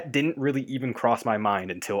 That didn't really even cross my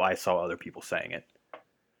mind until I saw other people saying it.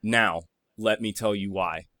 Now, let me tell you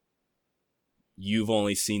why. You've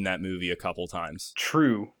only seen that movie a couple times.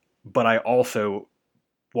 True, but I also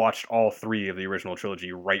watched all 3 of the original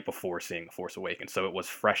trilogy right before seeing Force Awakens, so it was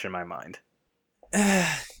fresh in my mind.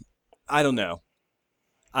 I don't know.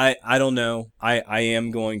 I don't know.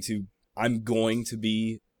 I'm going to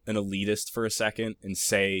be an elitist for a second and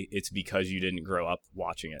say it's because you didn't grow up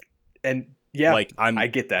watching it. And yeah, like I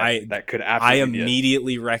get that. That could absolutely I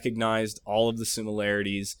immediately recognized all of the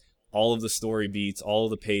similarities, all of the story beats, all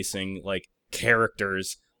of the pacing, like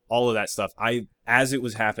characters, all of that stuff. As it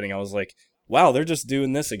was happening, I was like, wow, they're just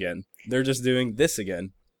doing this again. They're just doing this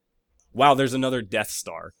again. Wow, there's another Death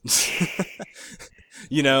Star.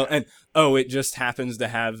 You know, and it just happens to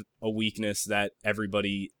have a weakness that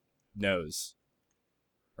everybody knows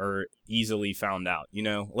or easily found out, you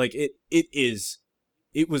know? Like it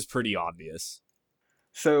was pretty obvious.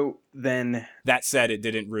 So then, that said, it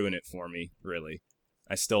didn't ruin it for me, really.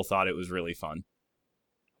 I still thought it was really fun.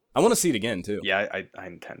 I want to see it again too. Yeah, I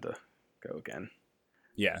intend to go again.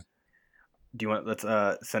 Yeah. Do you want, let's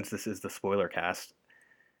since this is the spoiler cast,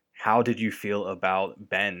 how did you feel about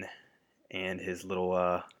Ben and his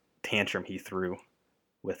little tantrum he threw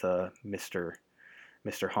with Mr.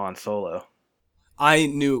 Han Solo? I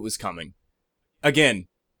knew it was coming. Again,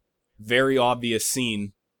 very obvious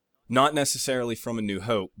scene, not necessarily from A New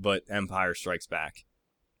Hope, but Empire Strikes Back.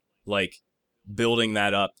 Like, building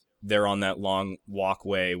that up, they're on that long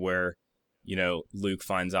walkway where, you know, Luke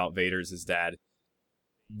finds out Vader's his dad.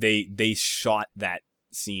 They shot that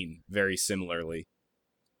scene very similarly.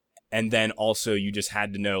 And then also you just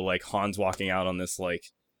had to know, like, Han's walking out on this, like,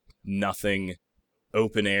 nothing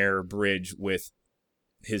open air bridge with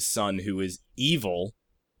his son who is evil.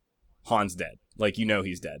 Han's dead. Like, you know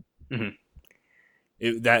he's dead. Mm-hmm.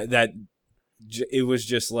 It was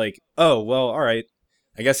just like, oh, well, all right.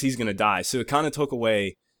 I guess he's going to die. So it kind of took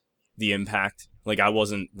away the impact. Like, I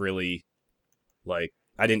wasn't really, like,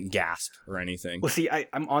 I didn't gasp or anything. Well, see,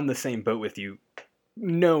 I'm on the same boat with you,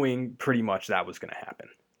 knowing pretty much that was going to happen.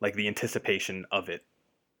 Like, the anticipation of it.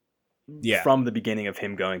 Yeah. From the beginning of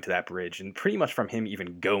him going to that bridge, and pretty much from him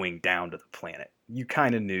even going down to the planet. You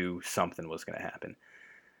kind of knew something was going to happen.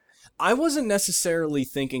 I wasn't necessarily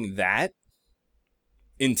thinking that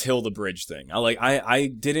until the bridge thing. I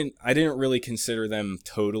didn't really consider them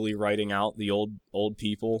totally writing out the old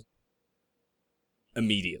people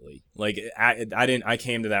immediately. Like, I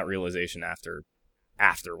came to that realization after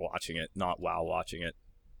watching it, not while watching it.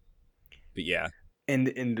 But yeah.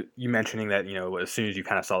 And you mentioning that, you know, as soon as you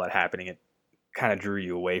kind of saw that happening, it kind of drew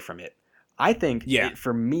you away from it. I think,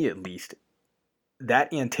 for me at least,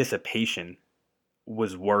 that anticipation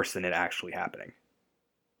was worse than it actually happening.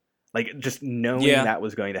 Like, just knowing that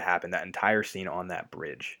was going to happen, that entire scene on that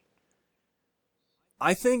bridge.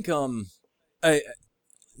 I think I,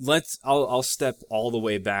 I'll step all the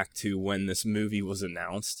way back to when this movie was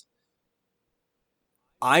announced.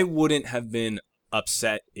 I wouldn't have been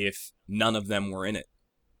upset if none of them were in it.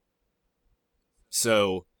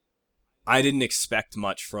 So I didn't expect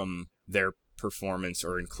much from their performance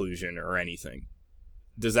or inclusion or anything.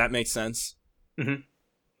 Does that make sense? Mm-hmm.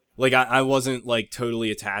 Like I wasn't like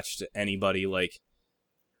totally attached to anybody. Like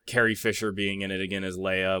Carrie Fisher being in it again as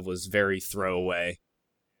Leia was very throwaway,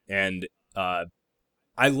 and I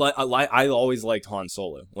always liked Han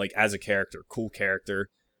Solo, like as a character, cool character.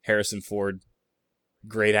 Harrison Ford,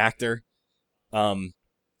 great actor. Um,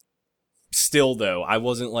 Still though, I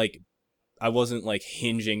wasn't like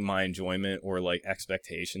hinging my enjoyment or like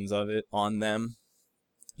expectations of it on them.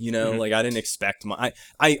 You know, Mm-hmm. like I didn't expect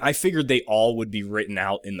I figured they all would be written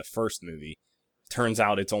out in the first movie. Turns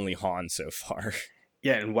out it's only Han so far.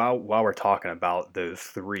 Yeah, and while we're talking about those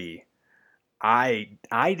three, I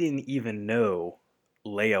didn't even know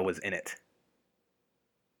Leia was in it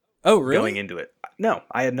Oh, going really? into it. No,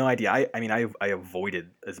 I had no idea. I mean, I avoided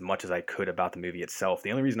as much as I could about the movie itself. The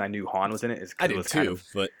only reason I knew Han was in it is I because it did was kind too, of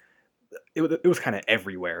but it was kind of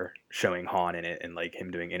everywhere showing Han in it and like him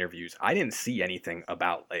doing interviews. I didn't see anything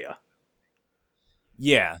about Leia.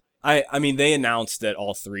 yeah. I mean they announced that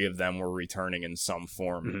all three of them were returning in some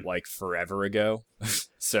form Hmm. like forever ago. Yeah, I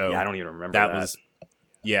So don't even remember that that. was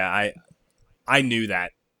yeah, I knew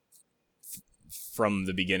that from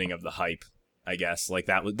the beginning of the hype, I guess. Like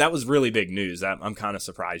that was really big news. I'm kind of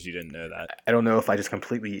surprised you didn't know that. I don't know if I just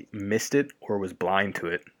completely missed it or was blind to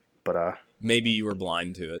it, but Maybe you were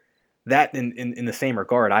blind to it. that in the same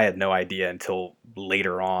regard, I had no idea until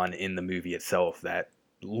later on in the movie itself that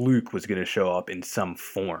Luke was going to show up in some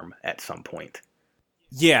form at some point.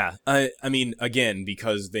 Yeah, I mean again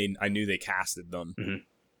because I knew they casted them. Hmm.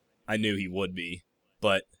 I knew he would be,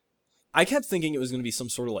 but I kept thinking it was going to be some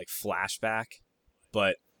sort of like flashback,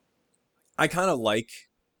 but I kind of like.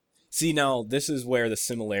 See, now this is where the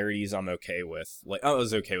similarities I'm okay with. Like I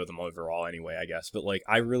was okay with them overall anyway, I guess, but like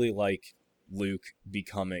I really like Luke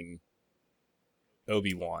becoming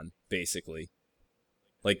Obi-Wan basically.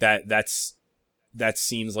 Like that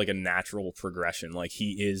seems like a natural progression. Like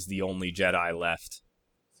he is the only Jedi left.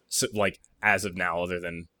 So like as of now other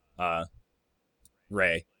than uh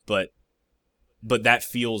Rey, but that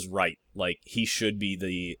feels right. Like he should be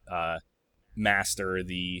the master,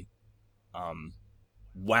 the um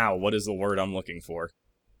wow, what is the word I'm looking for?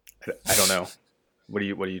 I don't know. What are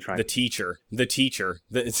you trying?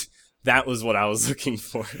 That was what I was looking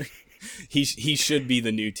for. He should be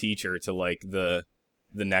the new teacher to like the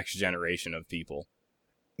next generation of people.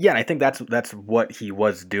 Yeah, and I think that's what he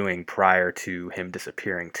was doing prior to him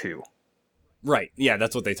disappearing too, Right. Yeah,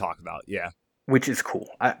 that's what they talk about. Yeah. which is cool.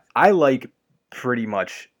 I like pretty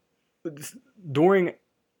much during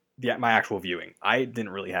my actual viewing, I didn't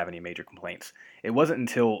really have any major complaints. It wasn't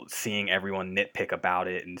until seeing everyone nitpick about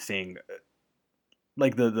it and seeing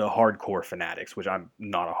like the hardcore fanatics, which I'm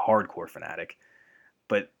not a hardcore fanatic,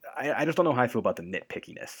 but I just don't know how I feel about the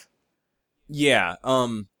nitpickiness. Yeah.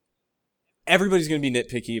 Everybody's going to be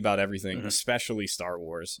nitpicky about everything, Hmm. especially Star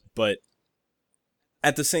Wars, but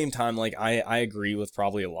at the same time like I agree with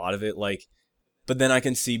probably a lot of it like but then I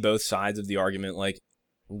can see both sides of the argument like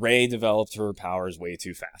Rey developed her powers way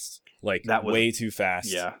too fast. Like That was way too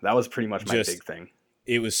fast. Yeah, that was pretty much my Just big thing.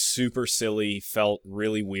 it was super silly, felt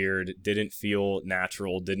really weird, didn't feel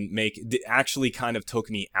natural, actually kind of took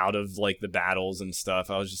me out of like the battles and stuff.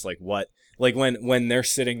 I was just like, what? Like when they're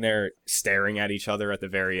sitting there staring at each other at the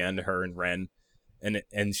very end, her and Ren, and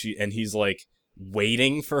he's like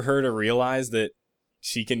waiting for her to realize that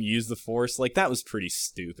she can use the Force. Like that was pretty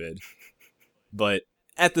stupid. But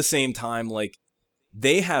at the same time, like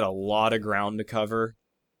they had a lot of ground to cover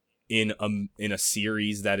in a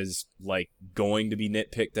series that is like going to be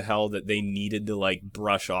nitpicked to hell that they needed to like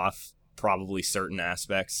brush off probably certain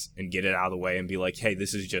aspects and get it out of the way and be like, hey,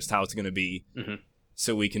 this is just how it's going to be, Hmm.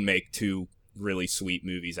 so we can make two really sweet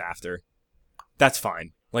movies after. That's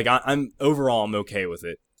fine. Like I'm overall I'm okay with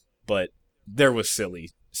it, but there was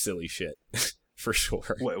silly shit for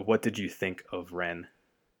sure. What did you think of Ren?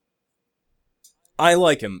 I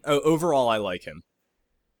like him. Overall, I like him.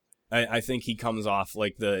 I think he comes off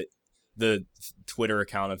like the Twitter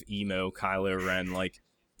account of emo Kylo Ren like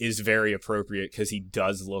is very appropriate because he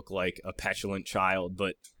does look like a petulant child,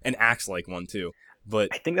 but and acts like one too. But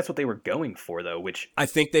I think that's what they were going for though, which I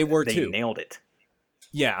think they were they too. nailed it.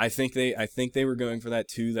 Yeah, I think they were going for that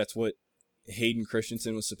too. That's what Hayden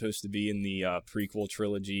Christensen was supposed to be in the prequel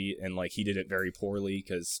trilogy, and like he did it very poorly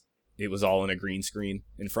because it was all in a green screen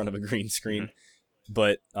in front of a green screen. Hmm.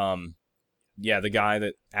 But the guy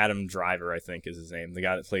that Adam Driver, I think is his name, the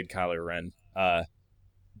guy that played Kylo Ren,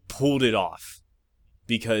 pulled it off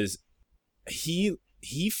because he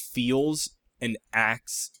feels and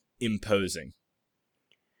acts imposing,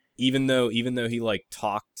 even though he like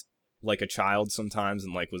talked like a child sometimes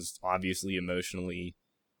and like was obviously emotionally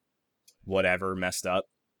whatever messed up.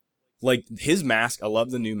 Like his mask, I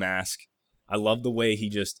love the new mask. I love the way he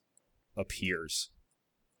just appears.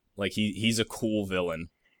 Like he's a cool villain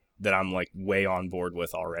that I'm like way on board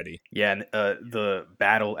with already. Yeah, and the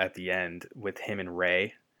battle at the end with him and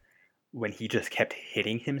Rey, when he just kept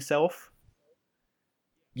hitting himself,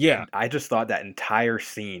 Yeah. I just thought that entire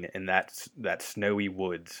scene in that snowy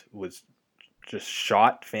woods was just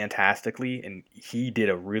shot fantastically, and he did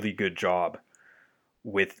a really good job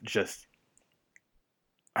with just,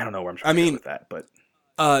 I don't know where I'm I trying to go mean, with that, but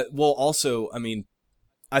well also, I mean,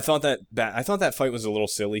 I thought that fight was a little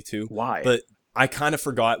silly too, why? but I kind of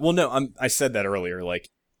forgot. Well, no, I said that earlier, like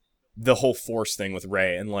the whole force thing with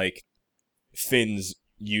Rey and like Finn's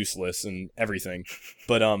useless and everything.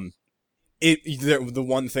 But the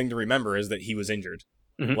one thing to remember is that he was injured.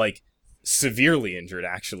 Mhm. Like severely injured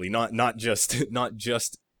actually, not just not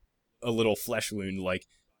just a little flesh wound, like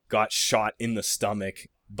got shot in the stomach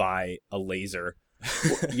by a laser.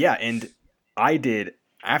 Well, yeah, and I did,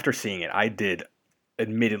 after seeing it, I did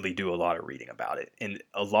admittedly do a lot of reading about it, and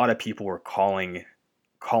a lot of people were calling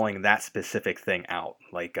that specific thing out,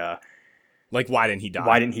 like Like why didn't he die?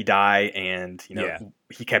 why didn't he die, and Yeah.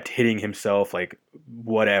 he kept hitting himself, like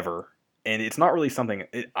whatever. And it's not really something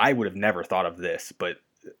I would have never thought of this, but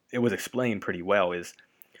it was explained pretty well. Is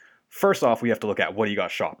first off, we have to look at what he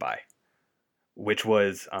got shot by, which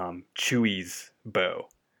was Chewie's bow.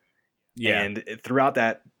 Yeah. And throughout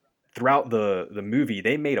the movie,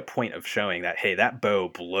 they made a point of showing that, hey, that bow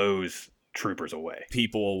blows troopers away.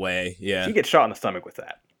 People away. Yeah. He gets shot in the stomach with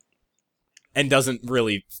that. And doesn't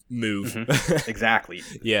really move. Exactly.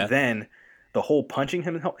 Yeah. Then the whole punching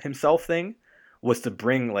himself thing was to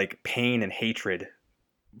bring like pain and hatred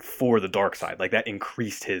for the dark side. Like that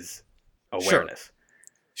increased his awareness.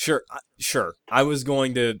 Sure. I was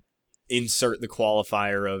going to insert the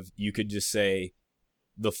qualifier of you could just say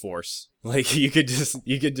the force. Like you could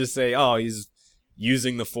just say, oh, he's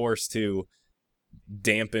using the force to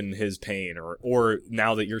dampen his pain, or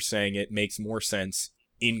now that you're saying it makes more sense,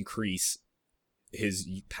 increase his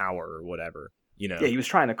power or whatever, Yeah, he was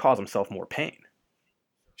trying to cause himself more pain.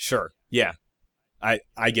 Sure. Yeah.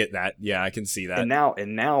 I get that. Yeah, I can see that.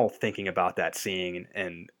 And now thinking about that, seeing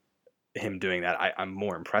and him doing that, I'm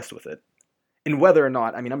more impressed with it. And whether or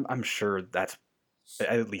not, I mean, I'm sure I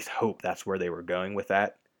at least hope that's where they were going with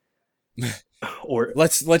that. Or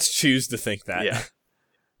let's choose to think that. Yeah.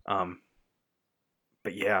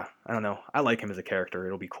 But yeah, I don't know. I like him as a character.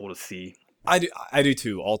 It'll be cool to see. I do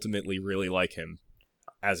too. Ultimately, really like him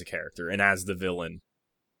as a character and as the villain.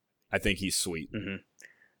 I think he's sweet.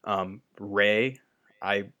 Mm-hmm. Rey,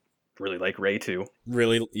 I really like Rey too.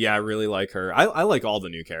 Really, yeah, I really like her. I like all the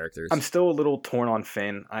new characters. I'm still a little torn on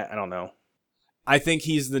Finn. I don't know. I think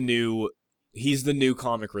he's the new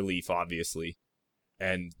comic relief, obviously,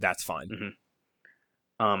 and that's fine.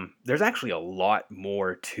 Mm-hmm. There's actually a lot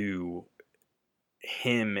more to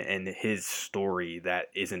him and his story that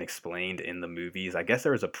isn't explained in the movies. I guess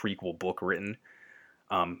there was a prequel book written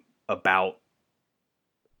about,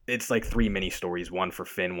 it's like 3 mini stories, one for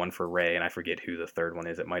Finn, one for Rey, and I forget who the third one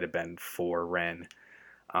is. It might have been for Ren.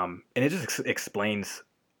 And it just explains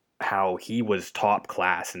how he was top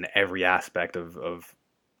class in every aspect of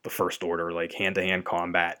the First Order, like hand-to-hand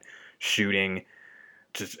combat, shooting,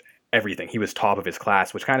 just everything. He was top of his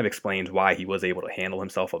class, which kind of explains why he was able to handle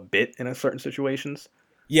himself a bit in certain situations.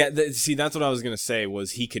 Yeah, see, that's what I was going to say,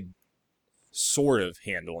 was he could sort of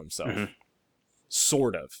handle himself. Mm-hmm.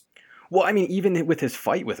 Sort of. Well, I mean, even with his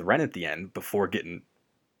fight with Ren at the end, before getting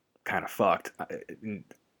kind of fucked,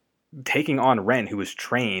 taking on Ren, who was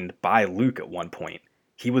trained by Luke at one point,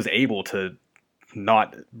 he was able to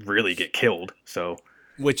not really get killed. So,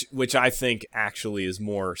 which I think actually is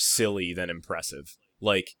more silly than impressive.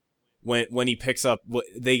 Like when he picks up,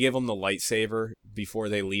 they give him the lightsaber before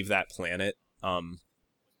they leave that planet.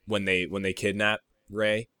 When they kidnap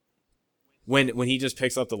Rey. When he just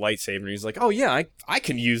picks up the lightsaber and he's like, oh yeah, I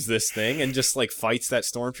can use this thing, and just like fights that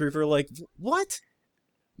stormtrooper, like, what?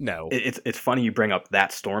 No. It's funny you bring up that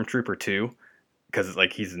stormtrooper too, because it's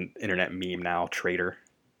like he's an internet meme now, traitor.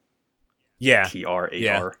 Yeah. TRAR.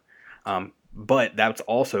 Yeah. But that's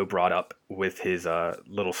also brought up with his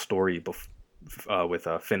little story with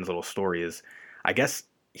Finn's little story is, I guess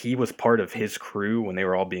he was part of his crew when they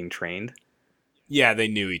were all being trained. Yeah, they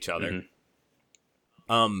knew each other.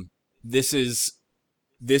 Mm-hmm. This is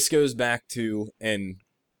this goes back to, and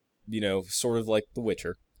sort of like The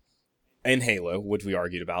Witcher and Halo, which we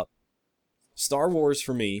argued about. Star Wars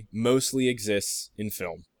for me mostly exists in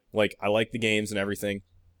film. Like, I like the games and everything.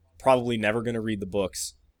 Probably never going to read the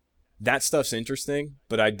books. That stuff's interesting,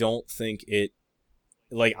 but I don't think it,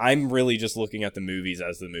 like, I'm really just looking at the movies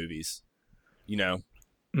as the movies, you know?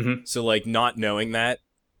 Mm-hmm. So, like, not knowing that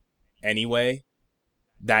anyway,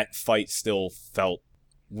 that fight still felt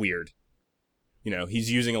weird.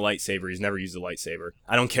 He's using a lightsaber. He's never used a lightsaber.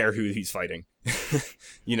 I don't care who he's fighting.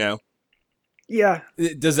 you know? Yeah.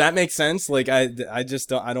 Does that make sense? Like, I just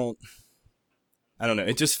don't, I don't know.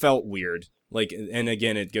 It just felt weird. Like, and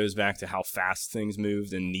again, it goes back to how fast things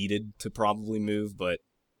moved and needed to probably move, but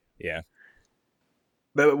yeah.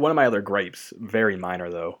 But one of my other gripes, very minor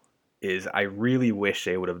though, is I really wish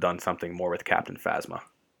they would have done something more with Captain Phasma.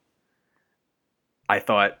 I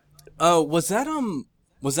thought, Oh, was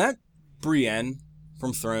that Brienne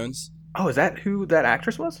from Thrones? oh, is that who that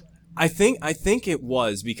actress was? I think it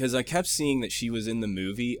was, because I kept seeing that she was in the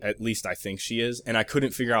movie. At least I think she is, and I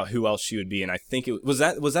couldn't figure out who else she would be. And I think it was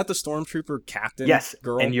that the Stormtrooper captain. Yes,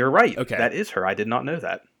 girl. and you're right. Okay, that is her. I did not know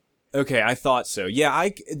that. Okay, I thought so. Yeah,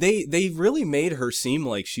 they really made her seem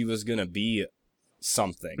like she was gonna be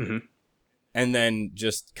something, Mm-hmm. and then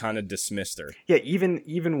just kind of dismissed her. Yeah,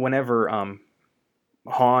 even whenever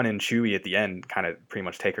Han and Chewie at the end kind of pretty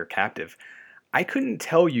much take her captive, I couldn't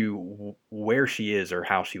tell you where she is or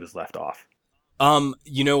how she was left off.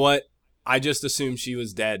 You know what? I just assumed she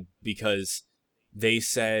was dead because they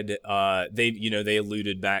said they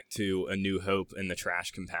alluded back to A New Hope and the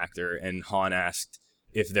trash compactor, and Han asked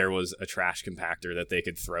if there was a trash compactor that they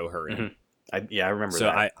could throw her in. Mm-hmm. I remember so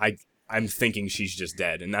that. I'm thinking she's just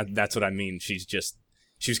dead, and that's what I mean.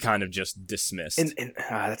 She's kind of just dismissed. And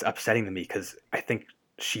that's upsetting to me because I think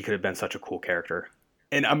she could have been such a cool character.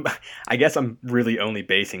 And I guess I'm really only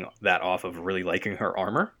basing that off of really liking her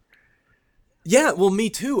armor. Yeah, well, me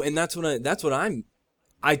too, and I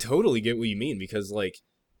totally get what you mean, because like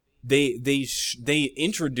they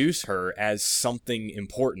introduce her as something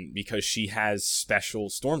important because she has special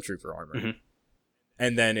stormtrooper armor. Mm-hmm.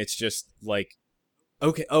 And then it's just like,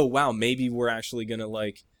 okay, oh wow, maybe we're actually gonna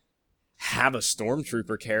like have a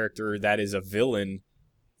stormtrooper character that is a villain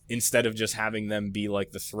instead of just having them be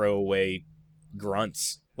like the throwaway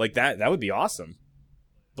grunts. Like that would be awesome.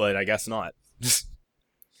 But I guess not.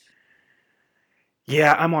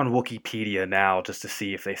 Yeah, I'm on Wikipedia now just to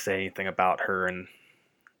see if they say anything about her, and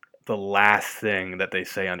the last thing that they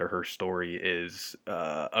say under her story is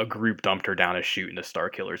a group dumped her down a chute into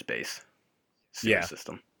Starkiller's base sewer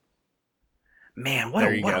system. Man, what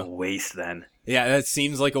a waste then. Yeah, that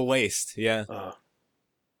seems like a waste. Yeah.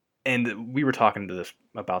 And we were talking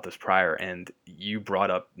about this prior, and you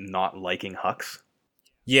brought up not liking Hux.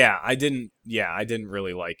 Yeah, I didn't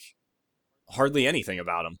really like hardly anything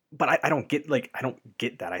about him. But I don't get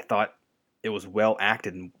that. I thought it was well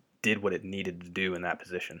acted and did what it needed to do in that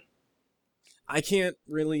position. I can't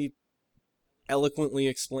really eloquently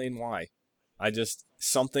explain why.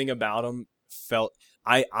 Something about him felt,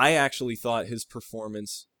 I actually thought his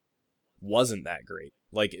performance wasn't that great.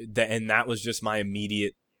 Like and that was just my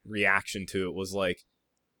immediate reaction to it, was like,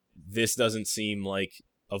 this doesn't seem like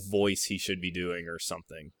a voice he should be doing or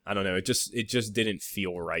something. I don't know. It just didn't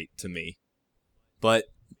feel right to me. But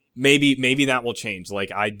maybe that will change.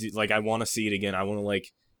 Like I want to see it again. I want to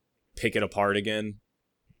like pick it apart again.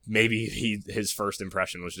 Maybe his first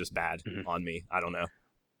impression was just bad on me. I don't know.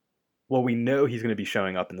 Well, we know he's going to be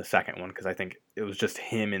showing up in the second one because I think it was just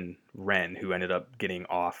him and Ren who ended up getting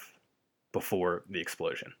off before the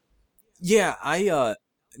explosion. Yeah,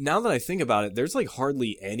 now that I think about it, there's like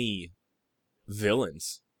hardly any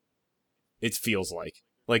villains. It feels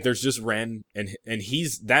like there's just Ren, and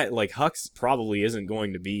he's that, like, Hux probably isn't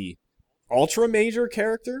going to be ultra major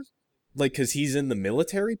character, like, because he's in the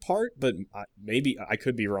military part, but maybe I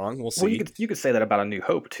could be wrong. We'll see. Well, you could say that about A New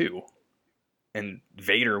Hope too, and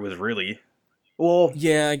Vader was really, well,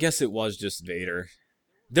 yeah, I guess it was just Vader.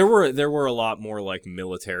 There were a lot more like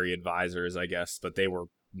military advisors, I guess, but they were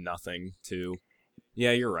nothing too.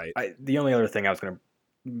 Yeah, you're right. The only other thing I was going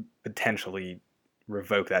to potentially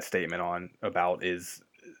revoke that statement about is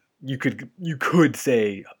you could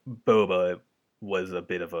say Boba was a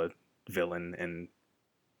bit of a villain in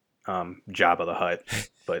Jabba the Hutt,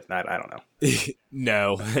 but I don't know.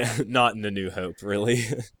 No, not in A New Hope, really.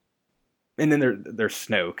 And then there's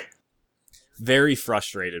Snoke. Very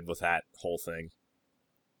frustrated with that whole thing.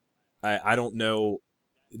 I don't know.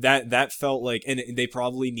 That felt like, and they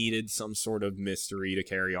probably needed some sort of mystery to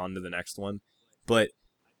carry on to the next one, but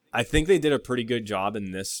I think they did a pretty good job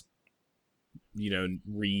in this,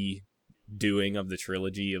 redo doing of the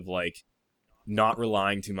trilogy of like not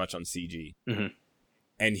relying too much on CG. Hmm.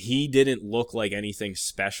 And he didn't look like anything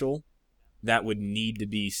special that would need to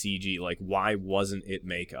be CG. Like, why wasn't it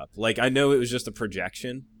makeup? Like, I know it was just a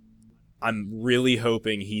projection. I'm really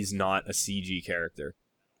hoping he's not a CG character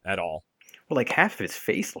at all. Well, like half of his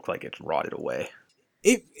face looked like it's rotted away.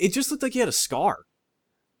 It just looked like he had a scar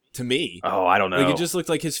to me. Oh, I don't Like, it know. just looked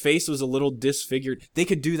like his face was a little disfigured. They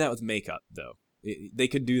could do that with makeup, though. They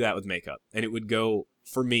could do that with makeup, and it would go,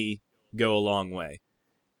 for me, go a long way.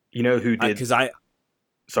 You know who did? Because I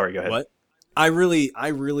Sorry, go ahead. what I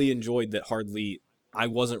really enjoyed that. Hardly I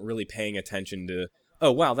wasn't really paying attention to.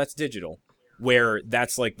 Oh wow, that's digital. Where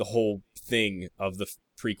that's like the whole thing of the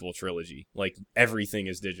prequel trilogy. Like everything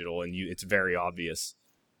is digital, and it's very obvious.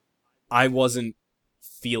 I wasn't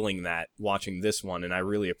feeling that watching this one, and I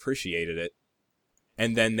really appreciated it.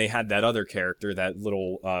 And then they had that other character, that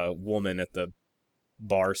little woman at the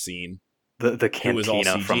bar scene, The who was all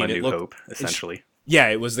cantina CG, from A and it New looked, Hope, essentially. yeah,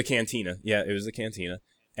 it was the cantina. Yeah, it was the cantina,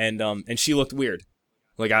 and she looked weird.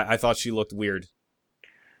 Like I thought she looked weird.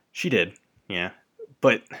 She did, yeah.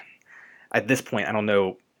 But at this point, I don't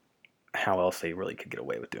know how else they really could get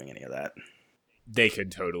away with doing any of that. They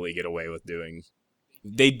could totally get away with doing.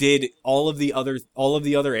 They did all of the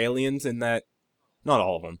other aliens in that, not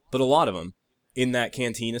all of them, but a lot of them in that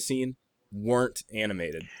cantina scene weren't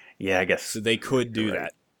animated, Yeah, I guess so they could do you're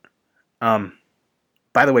right. that.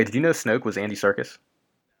 By the way, did you know Snoke was Andy Serkis?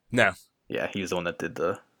 No, Yeah, he was the one that did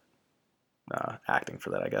the acting for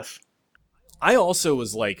that, I guess. I also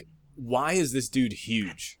was like, why is this dude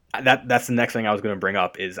huge? That's the next thing I was going to bring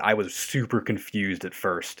up. Is I was super confused at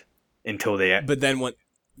first until they. But then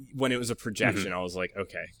when it was a projection, Mhm. I was like,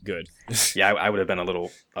 okay, good. Yeah, I would have been a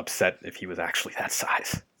little upset if he was actually that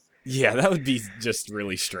size. Yeah, that would be just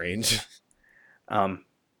really strange. Um,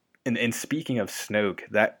 and speaking of Snoke,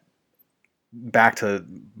 that back to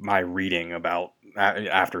my reading about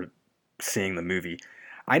after seeing the movie,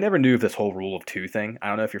 I never knew of this whole rule of two thing. I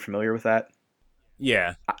don't know if you're familiar with that.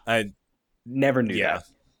 Yeah, I Never knew yeah, that.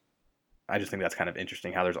 I just think that's kind of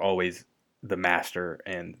interesting how there's always the master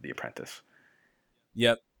and the apprentice,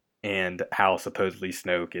 yep, and how supposedly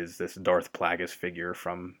Snoke is this Darth Plagueis figure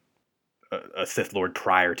from a Sith Lord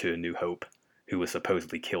prior to A New Hope, who was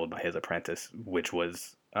supposedly killed by his apprentice, which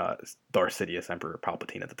was Darth Sidious, Emperor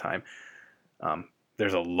Palpatine at the time.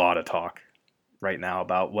 There's a lot of talk right now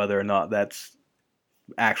about whether or not that's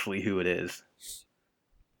actually who it is,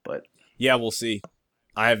 but yeah. We'll see.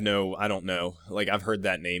 I don't know. Like I've heard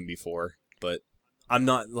that name before, but I'm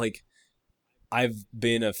not like I've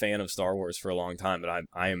been a fan of Star Wars for a long time, but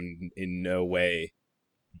I am in no way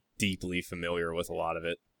deeply familiar with a lot of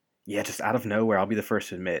it. yeah, just out of nowhere, I'll be the first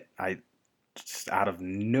to admit, I just out of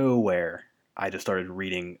nowhere, I just started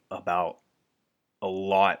reading about a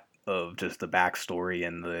lot of just the backstory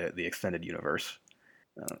and the extended universe.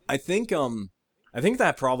 Uh, I think I think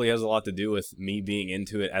that probably has a lot to do with me being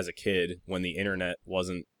into it as a kid when the internet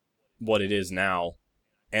wasn't what it is now,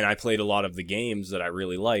 and I played a lot of the games that I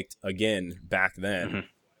really liked again back then. mhm.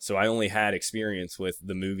 So I only had experience with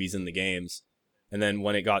the movies and the games. And then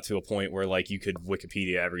when it got to a point where like you could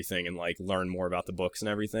Wikipedia everything and like learn more about the books and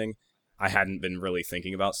everything, I hadn't been really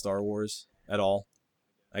thinking about Star Wars at all,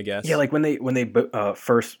 I Yeah, guess. like when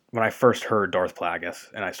I first heard Darth Plagueis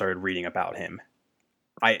and I started reading about him,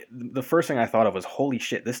 I the first thing I thought of was holy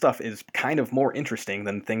shit, this stuff is kind of more interesting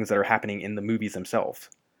than things that are happening in the movies themselves.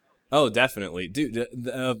 Oh, definitely. Dude,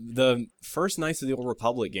 the first Knights of the Old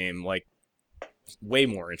Republic game, like, way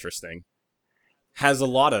more interesting. Has a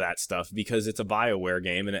lot of that stuff because it's a BioWare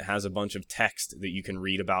game and it has a bunch of text that you can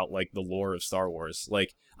read about, like, the lore of Star Wars.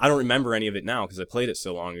 Like, I don't remember any of it now because I played it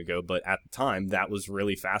so long ago, but at the time, that was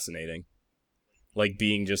really fascinating. Like,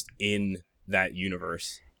 being just in that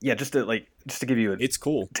universe. Yeah, just to give you It's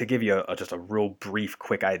cool. just a real brief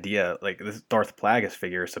quick idea, like this Darth Plagueis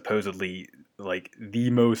figure is supposedly like the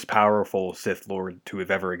most powerful Sith Lord to have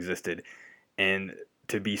ever existed, and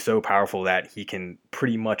to be so powerful that he can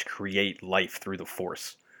pretty much create life through the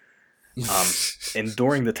Force. And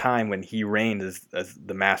during the time when he reigned as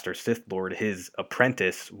the Master Sith Lord, his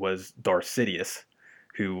apprentice was Darth Sidious,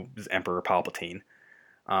 who is Emperor Palpatine.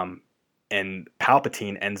 Um, and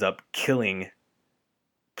Palpatine ends up killing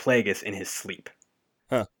Plagueis in his sleep.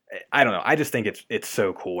 Huh. I don't know. I just think it's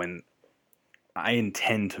so cool, and I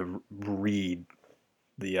intend to read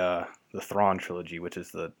the Thrawn trilogy, which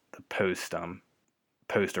is the post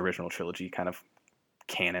original trilogy kind of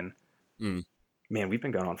canon. Mm. Man, we've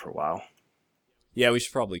been going on for a while. Yeah, we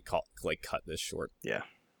should probably cut this short Yeah,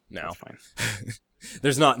 now. that's fine.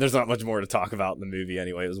 There's not much more to talk about in the movie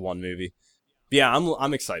anyway. It was one movie. But yeah,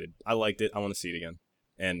 I'm excited. I liked it. I want to see it again.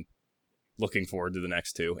 And looking forward to the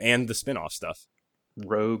next two and the spin-off stuff.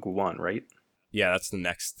 Rogue One, right? Yeah, that's the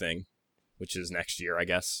next thing, which is next year, I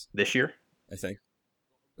guess. This year? I think.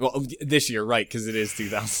 Well, this year, right, because it is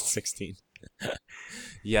 2016.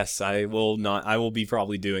 Yes, I will be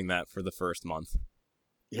probably doing that for the first month.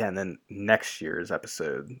 Yeah, and then next year is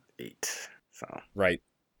episode 8. So Right.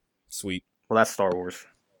 Sweet. well, that's Star Wars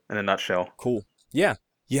in a nutshell. Cool. Yeah.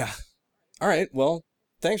 Yeah. All right. Well,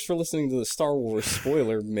 thanks for listening to the Star Wars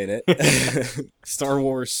spoiler minute. Star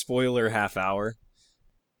Wars spoiler half hour.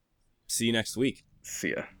 See you next week.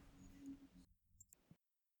 See ya.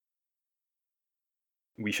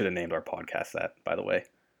 We should have named our podcast that, by the way.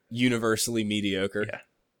 Universally mediocre.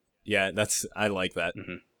 Yeah. Yeah, I like that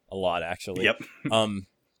a lot, actually. Yep.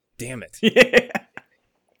 Damn it. Yeah.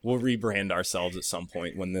 We'll rebrand ourselves at some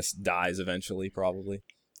point when this dies eventually, probably.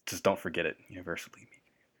 Just don't forget it. Universally.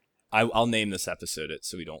 I'll name this episode it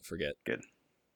so we don't forget. Good.